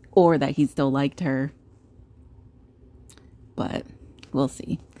 or that he still liked her. But we'll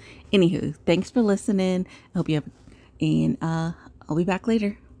see. Anywho, thanks for listening. I hope you have, and I'll be back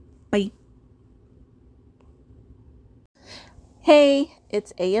later. Bye. Hey,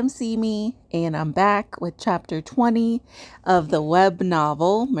 it's AMC Me, and I'm back with chapter 20 of the web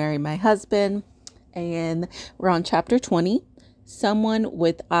novel, Marry My Husband. And we're on chapter 20, Someone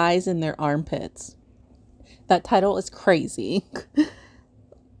with Eyes in Their Armpits. That title is crazy.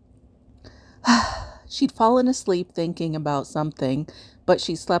 She'd fallen asleep thinking about something, but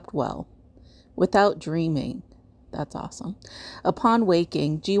she slept well, without dreaming. That's awesome. Upon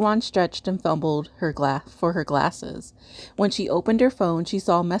waking, Jiwon stretched and fumbled for her glasses. When she opened her phone, she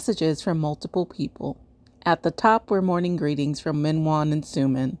saw messages from multiple people. At the top were morning greetings from Minwon and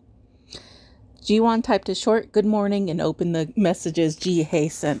Sumin. Jiwon typed a short good morning and opened the messages Ji-hae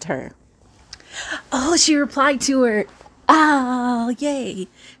sent her. Oh, she replied to her. Oh, yay.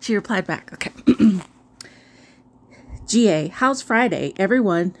 She replied back. Okay. Ji-hae, how's Friday?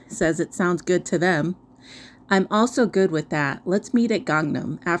 Everyone says it sounds good to them. I'm also good with that. Let's meet at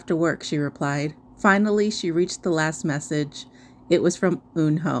Gangnam after work, she replied. Finally, she reached the last message. It was from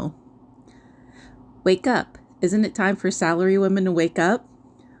Eunho. Wake up. Isn't it time for salary women to wake up?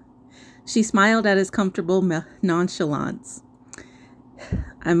 She smiled at his comfortable nonchalance.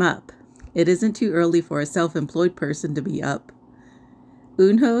 I'm up. It isn't too early for a self-employed person to be up.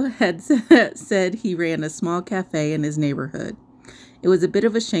 Eunho had said he ran a small cafe in his neighborhood. It was a bit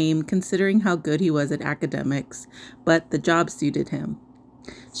of a shame considering how good he was at academics, but the job suited him.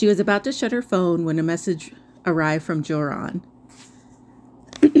 She was about to shut her phone when a message arrived from Joran.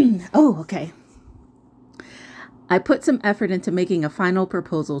 Oh, okay. I put some effort into making a final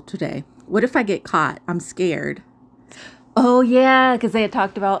proposal today. What if I get caught? I'm scared. Oh, yeah, because they had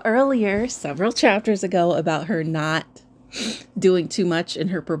talked about earlier, several chapters ago, about her not doing too much in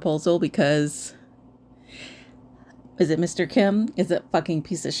her proposal because... Is it Mr. Kim? Is a fucking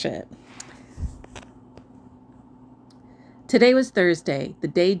piece of shit. Today was Thursday, the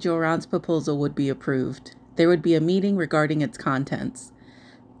day Joran's proposal would be approved. There would be a meeting regarding its contents.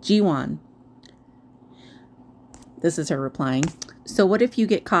 Jiwon. This is her replying. So what if you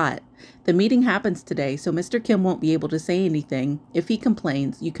get caught? The meeting happens today, so Mr. Kim won't be able to say anything. If he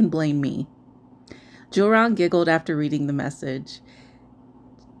complains, you can blame me. Joran giggled after reading the message.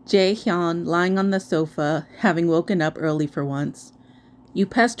 Jae-hyun, lying on the sofa, having woken up early for once. You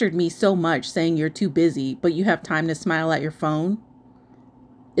pestered me so much saying you're too busy, but you have time to smile at your phone?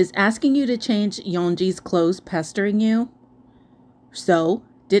 Is asking you to change Yeonji's clothes pestering you? So,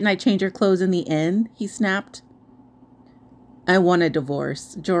 didn't I change her clothes in the end? He snapped. I want a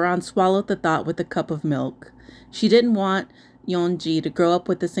divorce. Joran swallowed the thought with a cup of milk. She didn't want Yeonji to grow up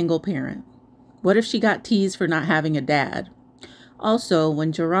with a single parent. What if she got teased for not having a dad? Also,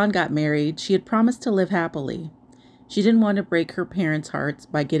 when Joran got married, she had promised to live happily. She didn't want to break her parents' hearts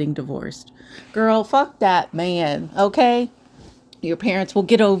by getting divorced. Girl, fuck that man, okay? Your parents will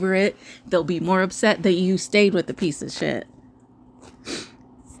get over it. They'll be more upset that you stayed with the piece of shit.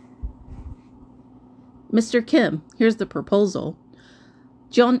 Mr. Kim, here's the proposal.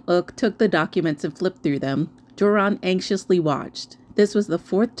 Jeon-uk took the documents and flipped through them. Joran anxiously watched. This was the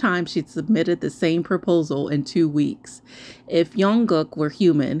 4th time she'd submitted the same proposal in 2 weeks. If Yong-guk were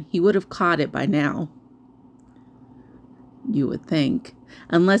human, he would have caught it by now. You would think.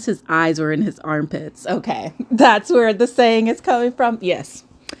 Unless his eyes were in his armpits. Okay, that's where the saying is coming from. Yes,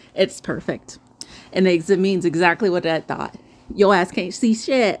 it's perfect. And it means exactly what I thought. Your ass can't see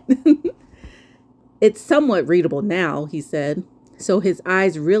shit. It's somewhat readable now, he said. So his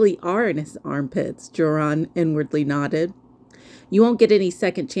eyes really are in his armpits, Joran inwardly nodded. You won't get any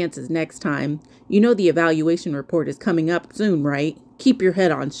second chances next time. You know the evaluation report is coming up soon, right? Keep your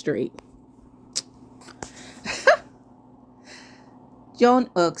head on straight.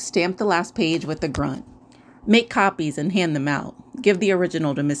 Jeon-uk stamped the last page with a grunt. Make copies and hand them out. Give the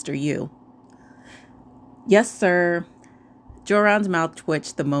original to Mr. Yu. Yes, sir. Joran's mouth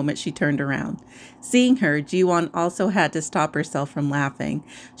twitched the moment she turned around. Seeing her, Ji-won also had to stop herself from laughing.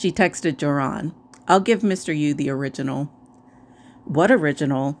 She texted Joran, I'll give Mr. Yu the original. What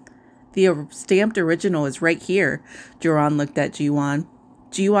original? The stamped original is right here. Joran looked at Ji-won.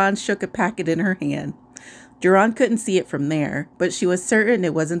 Ji-won shook a packet in her hand. Joran couldn't see it from there, but she was certain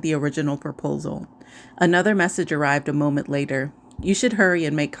it wasn't the original proposal. Another message arrived a moment later. You should hurry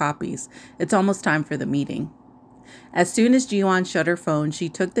and make copies. It's almost time for the meeting. As soon as Ji-won shut her phone, she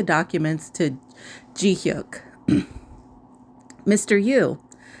took the documents to Ji-hyuk. Mr. Yu.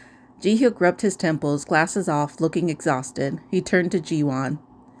 Ji-hyuk rubbed his temples, glasses off, looking exhausted. He turned to Ji-won.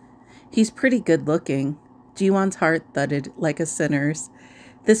 He's pretty good looking. Ji-won's heart thudded like a sinner's.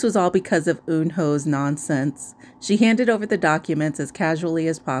 This was all because of Eun-ho's nonsense. She handed over the documents as casually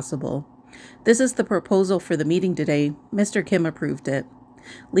as possible. This is the proposal for the meeting today. Mr. Kim approved it.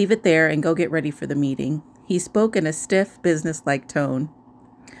 Leave it there and go get ready for the meeting. He spoke in a stiff, business-like tone.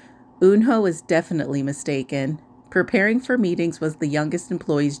 Eun-ho is definitely mistaken. Preparing for meetings was the youngest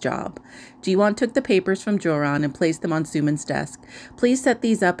employee's job. Ji-won took the papers from Joran and placed them on Suman's desk. Please set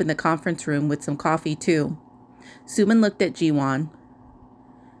these up in the conference room with some coffee, too. Suman looked at Ji-won.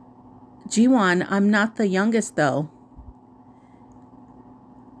 Ji-won, I'm not the youngest, though.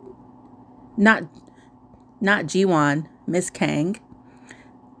 Not Ji-won, Miss Kang.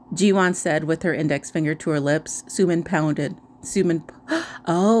 Ji-won said with her index finger to her lips. Suman pounded.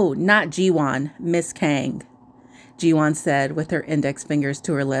 Oh, not Ji-won, Miss Kang. Ji-won said with her index fingers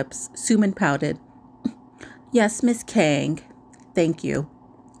to her lips. Suman pouted. Yes, Miss Kang. Thank you.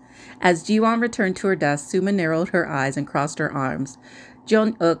 As Ji-won returned to her desk, Suman narrowed her eyes and crossed her arms.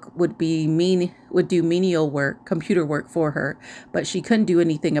 Jeon-uk would do menial work, computer work for her, but she couldn't do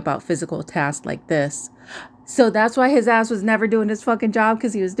anything about physical tasks like this. So that's why his ass was never doing his fucking job,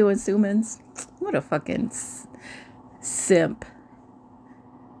 because he was doing Suman's. What a fucking simp.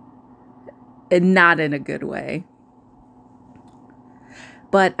 And not in a good way.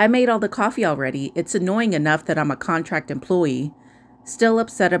 But I made all the coffee already. It's annoying enough that I'm a contract employee. Still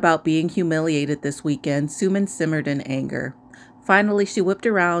upset about being humiliated this weekend, Suman simmered in anger. Finally, she whipped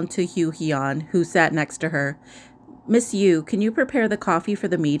around to Hugh Hyun, who sat next to her. Miss Yu, can you prepare the coffee for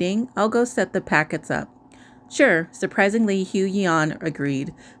the meeting? I'll go set the packets up. Sure. Surprisingly, Hugh Hyun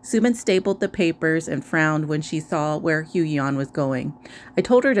agreed. Suman stapled the papers and frowned when she saw where Hugh Hyun was going. I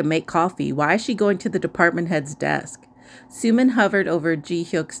told her to make coffee. Why is she going to the department head's desk? Suman hovered over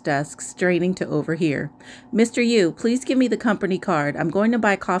Ji-hyuk's desk, straining to overhear. Mr. Yu, please give me the company card. I'm going to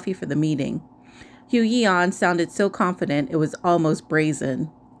buy coffee for the meeting. Hugh Hyun sounded so confident it was almost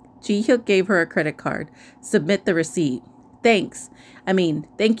brazen. Ji-hyuk gave her a credit card. Submit the receipt. Thank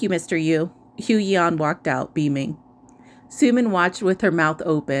you, Mr. Yu. Hugh Hyun walked out, beaming. Suman watched with her mouth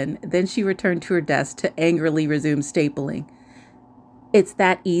open. Then she returned to her desk to angrily resume stapling. It's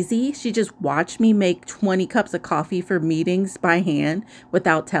that easy? She just watched me make 20 cups of coffee for meetings by hand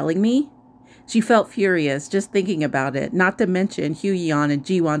without telling me? She felt furious just thinking about it, not to mention Hugh Hyun and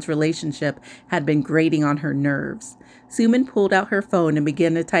Ji-won's relationship had been grating on her nerves. Suman pulled out her phone and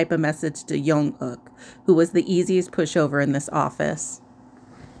began to type a message to Young-uk, who was the easiest pushover in this office.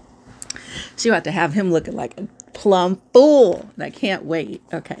 She about to have him looking like a plumb fool. And I can't wait.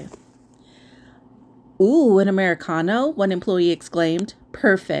 Okay. Ooh, an Americano, one employee exclaimed.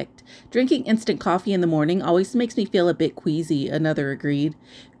 Perfect. Drinking instant coffee in the morning always makes me feel a bit queasy, another agreed.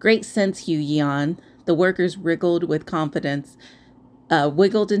 Great sense, Hugh Hyun. The workers wriggled with confidence.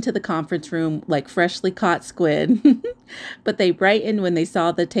 wiggled into the conference room like freshly caught squid, but they brightened when they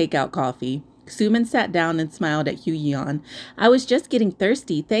saw the takeout coffee. Suman sat down and smiled at Hu Yeon. I was just getting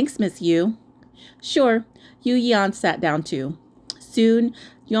thirsty. Thanks, Miss Yu. Sure. Hu Yeon sat down too. Soon,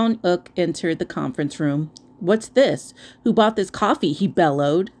 Yeon-uk entered the conference room. What's this? Who bought this coffee? He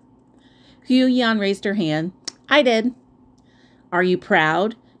bellowed. Hu Yeon raised her hand. I did. Are you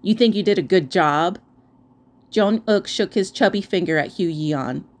proud? You think you did a good job? Yeon-uk shook his chubby finger at Hu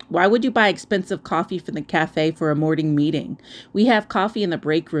Yeon. Why would you buy expensive coffee from the cafe for a morning meeting? We have coffee in the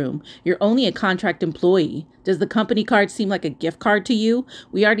break room. You're only a contract employee. Does the company card seem like a gift card to you?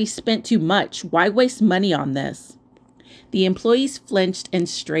 We already spent too much. Why waste money on this? The employees flinched and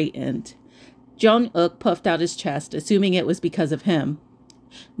straightened. Yeon-uk puffed out his chest, assuming it was because of him.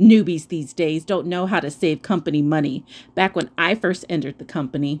 Newbies these days don't know how to save company money. Back when I first entered the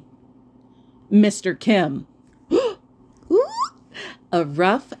company. Mr. Kim. A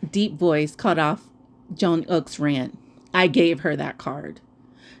rough, deep voice cut off Yeon-uk's rant. I gave her that card.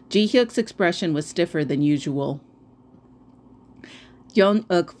 Ji-hyuk's expression was stiffer than usual.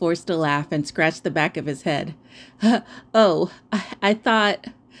 Yeon-uk forced a laugh and scratched the back of his head. I thought...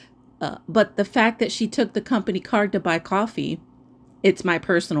 but the fact that she took the company card to buy coffee, it's my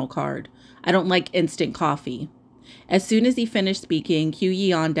personal card. I don't like instant coffee. As soon as he finished speaking, Hu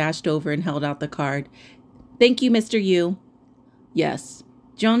Yeon dashed over and held out the card. Thank you, Mr. Yu. Yes.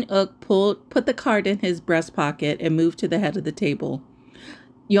 Yeon-uk put the card in his breast pocket and moved to the head of the table.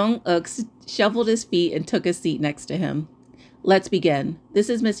 Yeon-uk shuffled his feet and took a seat next to him. Let's begin. This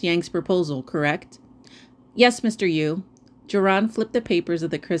is Miss Yang's proposal, correct? Yes, Mr. Yu. Joran flipped the papers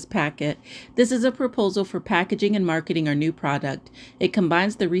of the crisp packet. This is a proposal for packaging and marketing our new product. It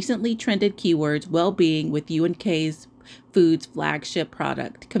combines the recently trended keywords well-being with UNK's Foods' flagship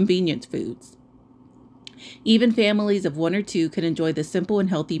product, convenience foods. Even families of one or two could enjoy the simple and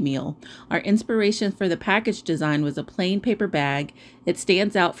healthy meal. Our inspiration for the package design was a plain paper bag. It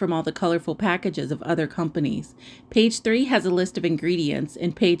stands out from all the colorful packages of other companies. Page 3 has a list of ingredients,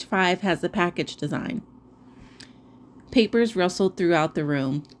 and page 5 has the package design. Papers rustled throughout the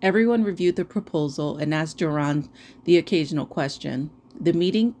room. Everyone reviewed the proposal and asked Joran the occasional question. The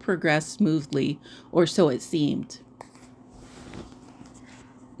meeting progressed smoothly, or so it seemed.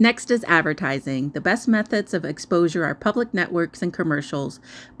 Next is advertising. The best methods of exposure are public networks and commercials,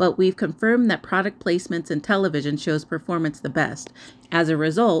 but we've confirmed that product placements in television shows performance the best. As a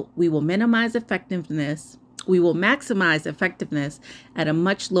result, we will maximize effectiveness at a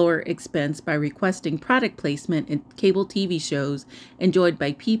much lower expense by requesting product placement in cable TV shows enjoyed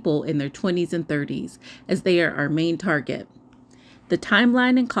by people in their 20s and 30s, as they are our main target. The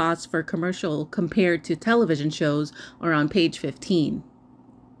timeline and costs for commercial compared to television shows are on page 15.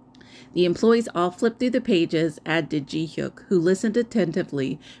 The employees all flipped through the pages, as did Ji-hyuk, who listened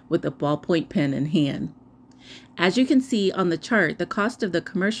attentively with a ballpoint pen in hand. As you can see on the chart, the cost of the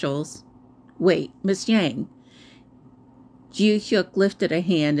commercials... Wait, Miss Yang. Ji-hyuk lifted a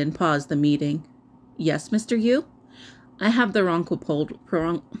hand and paused the meeting. Yes, Mr. Yu? I have the wrong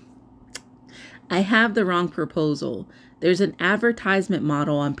proposal. There's an advertisement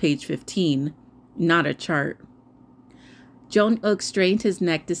model on page 15, not a chart. Yeon-uk strained his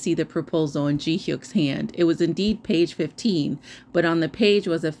neck to see the proposal in Ji-hyuk's hand. It was indeed page 15, but on the page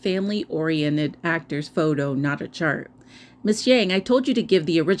was a family-oriented actor's photo, not a chart. Miss Yang, I told you to give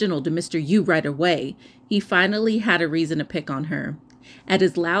the original to Mr. Yu right away. He finally had a reason to pick on her. At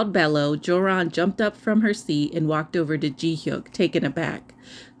his loud bellow, Joran jumped up from her seat and walked over to Ji-hyuk, taken aback.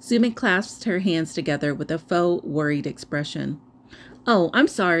 Suman clasped her hands together with a faux, worried expression. Oh, I'm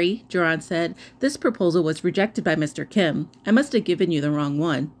sorry, Joran said. This proposal was rejected by Mr. Kim. I must have given you the wrong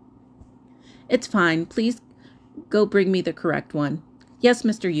one. It's fine. Please go bring me the correct one. Yes,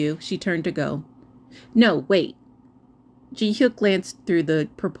 Mr. Yu. She turned to go. No, wait. Ji-hyuk glanced through the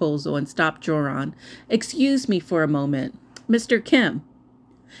proposal and stopped Joran. Excuse me for a moment. Mr. Kim.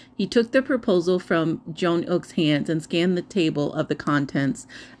 He took the proposal from Yeon-uk's hands and scanned the table of the contents.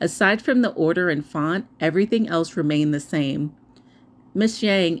 Aside from the order and font, everything else remained the same. Miss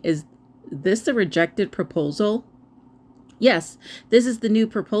Yang, is this a rejected proposal? Yes, this is the new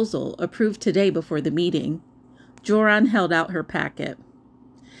proposal, approved today before the meeting. Joran held out her packet.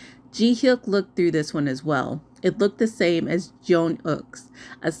 Ji-hyuk looked through this one as well. It looked the same as Yeon-uk's,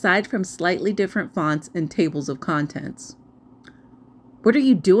 aside from slightly different fonts and tables of contents. What are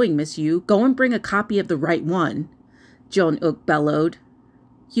you doing, Miss Yu? Go and bring a copy of the right one, Yeon-uk bellowed.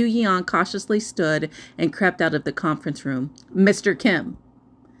 Hu Yeon cautiously stood and crept out of the conference room. Mr. Kim.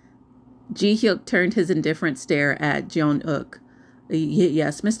 Ji-hyuk turned his indifferent stare at Yeon-uk.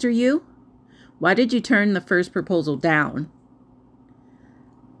 Yes, Mr. Yu? Why did you turn the first proposal down?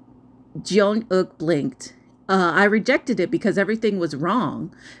 Jeon-uk blinked. I rejected it because everything was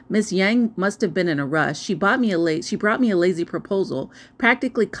wrong. Miss Yang must have been in a rush. She brought me a lazy proposal,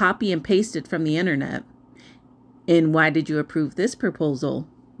 practically copy and pasted from the internet. And why did you approve this proposal?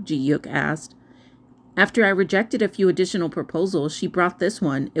 Ji-hyuk asked. After I rejected a few additional proposals, she brought this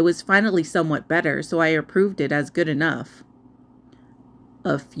one. It was finally somewhat better, so I approved it as good enough.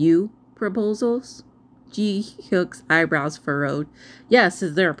 A few proposals? Ji-hyuk's eyebrows furrowed. Yes,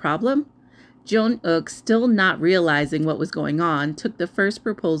 is there a problem? Jeon-uk, still not realizing what was going on, took the first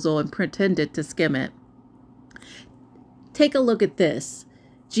proposal and pretended to skim it. Take a look at this.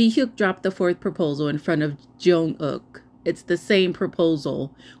 Ji-hyuk dropped the fourth proposal in front of Jeon-uk. It's the same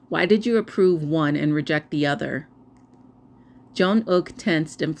proposal. Why did you approve one and reject the other? Jeon-uk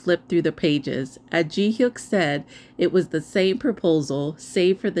tensed and flipped through the pages. As Ji-hyuk said, it was the same proposal,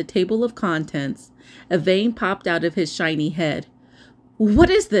 save for the table of contents. A vein popped out of his shiny head. What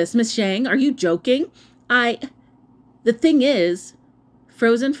is this, Miss Yang? Are you joking? The thing is...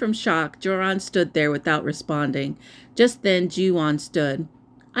 Frozen from shock, Joran stood there without responding. Just then, Ji-won stood.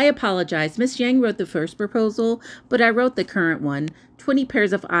 I apologize. Miss Yang wrote the first proposal, but I wrote the current one. 20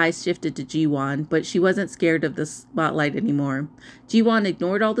 pairs of eyes shifted to Ji-won, but she wasn't scared of the spotlight anymore. Ji-won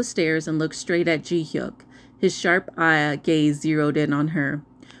ignored all the stares and looked straight at Ji-hyuk. His sharp eye gaze zeroed in on her.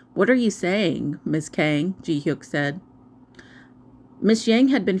 What are you saying, Miss Kang? Ji-hyuk said. Miss Yang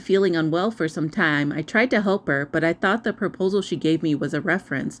had been feeling unwell for some time. I tried to help her, but I thought the proposal she gave me was a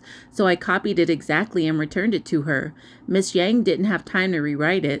reference, so I copied it exactly and returned it to her. Miss Yang didn't have time to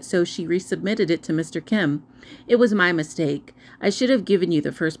rewrite it, so she resubmitted it to Mr. Kim. It was my mistake. I should have given you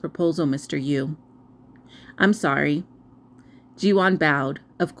the first proposal, Mr. Yu. I'm sorry. Ji-won bowed.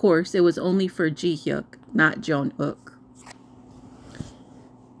 Of course, it was only for Ji-hyuk, not Jeon-uk.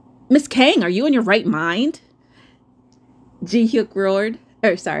 Miss Kang, are you in your right mind? Ji-hyuk roared.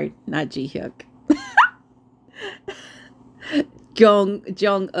 Sorry, not Ji-hyuk.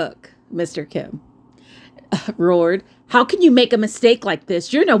 Jeon-uk, Mr. Kim, roared. How can you make a mistake like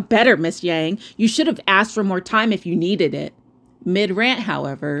this? You're no better, Miss Yang. You should have asked for more time if you needed it. Mid-rant,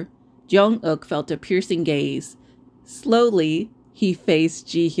 however, Jeon-uk felt a piercing gaze. Slowly, he faced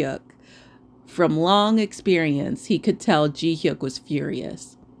Ji-hyuk. From long experience, he could Ji-hyuk was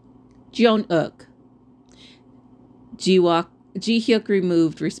furious. Jeon-uk. Ji-hyuk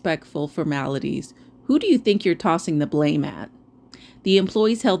removed respectful formalities. Who do you think you're tossing the blame at? The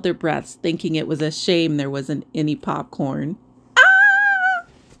employees held their breaths, thinking it was a shame there wasn't any popcorn. Ah!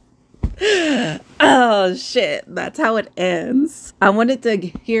 Oh, shit. That's how it ends. I wanted to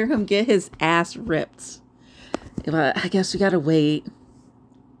hear him get his ass ripped. But I guess we gotta wait.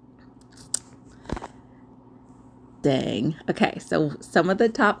 Dang. Okay, so some of the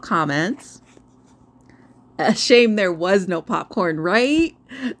top comments. A shame there was no popcorn, right?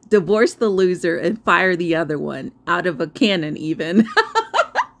 Divorce the loser and fire the other one. Out of a cannon, even.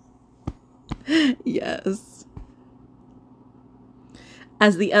 Yes.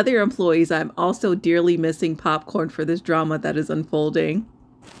 As the other employees, I'm also dearly missing popcorn for this drama that is unfolding.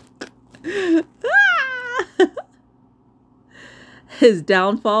 His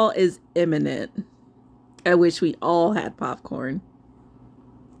downfall is imminent. I wish we all had popcorn.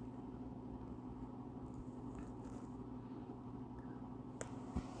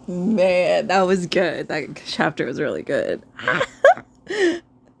 Man, that was good. That chapter was really good.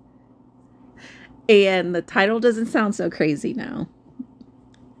 And the title doesn't sound so crazy now.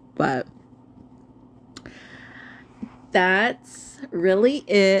 But that's really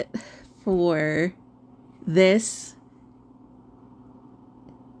it for this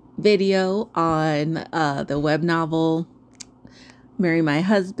video on the web novel Marry My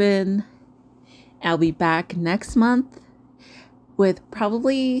Husband. I'll be back next month with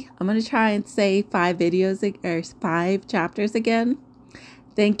probably, I'm going to try and say 5 chapters again.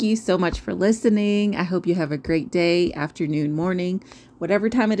 Thank you so much for listening. I hope you have a great day, afternoon, morning, whatever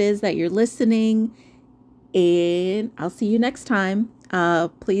time it is that you're listening. And I'll see you next time.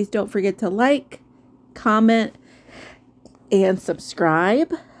 Please don't forget to like, comment, and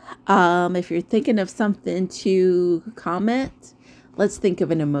subscribe. If you're thinking of something to comment, let's think of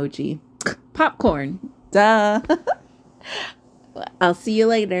an emoji. Popcorn. Duh. I'll see you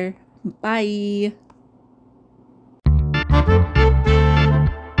later. Bye.